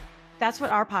tracks? That's what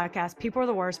our podcast, People Are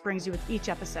the Worst, brings you with each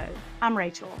episode. I'm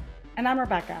Rachel. And I'm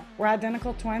Rebecca. We're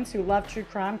identical twins who love true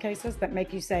crime cases that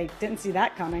make you say, didn't see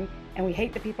that coming, and we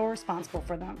hate the people responsible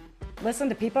for them. Listen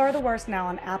to People Are the Worst now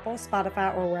on Apple,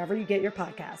 Spotify, or wherever you get your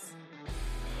podcasts.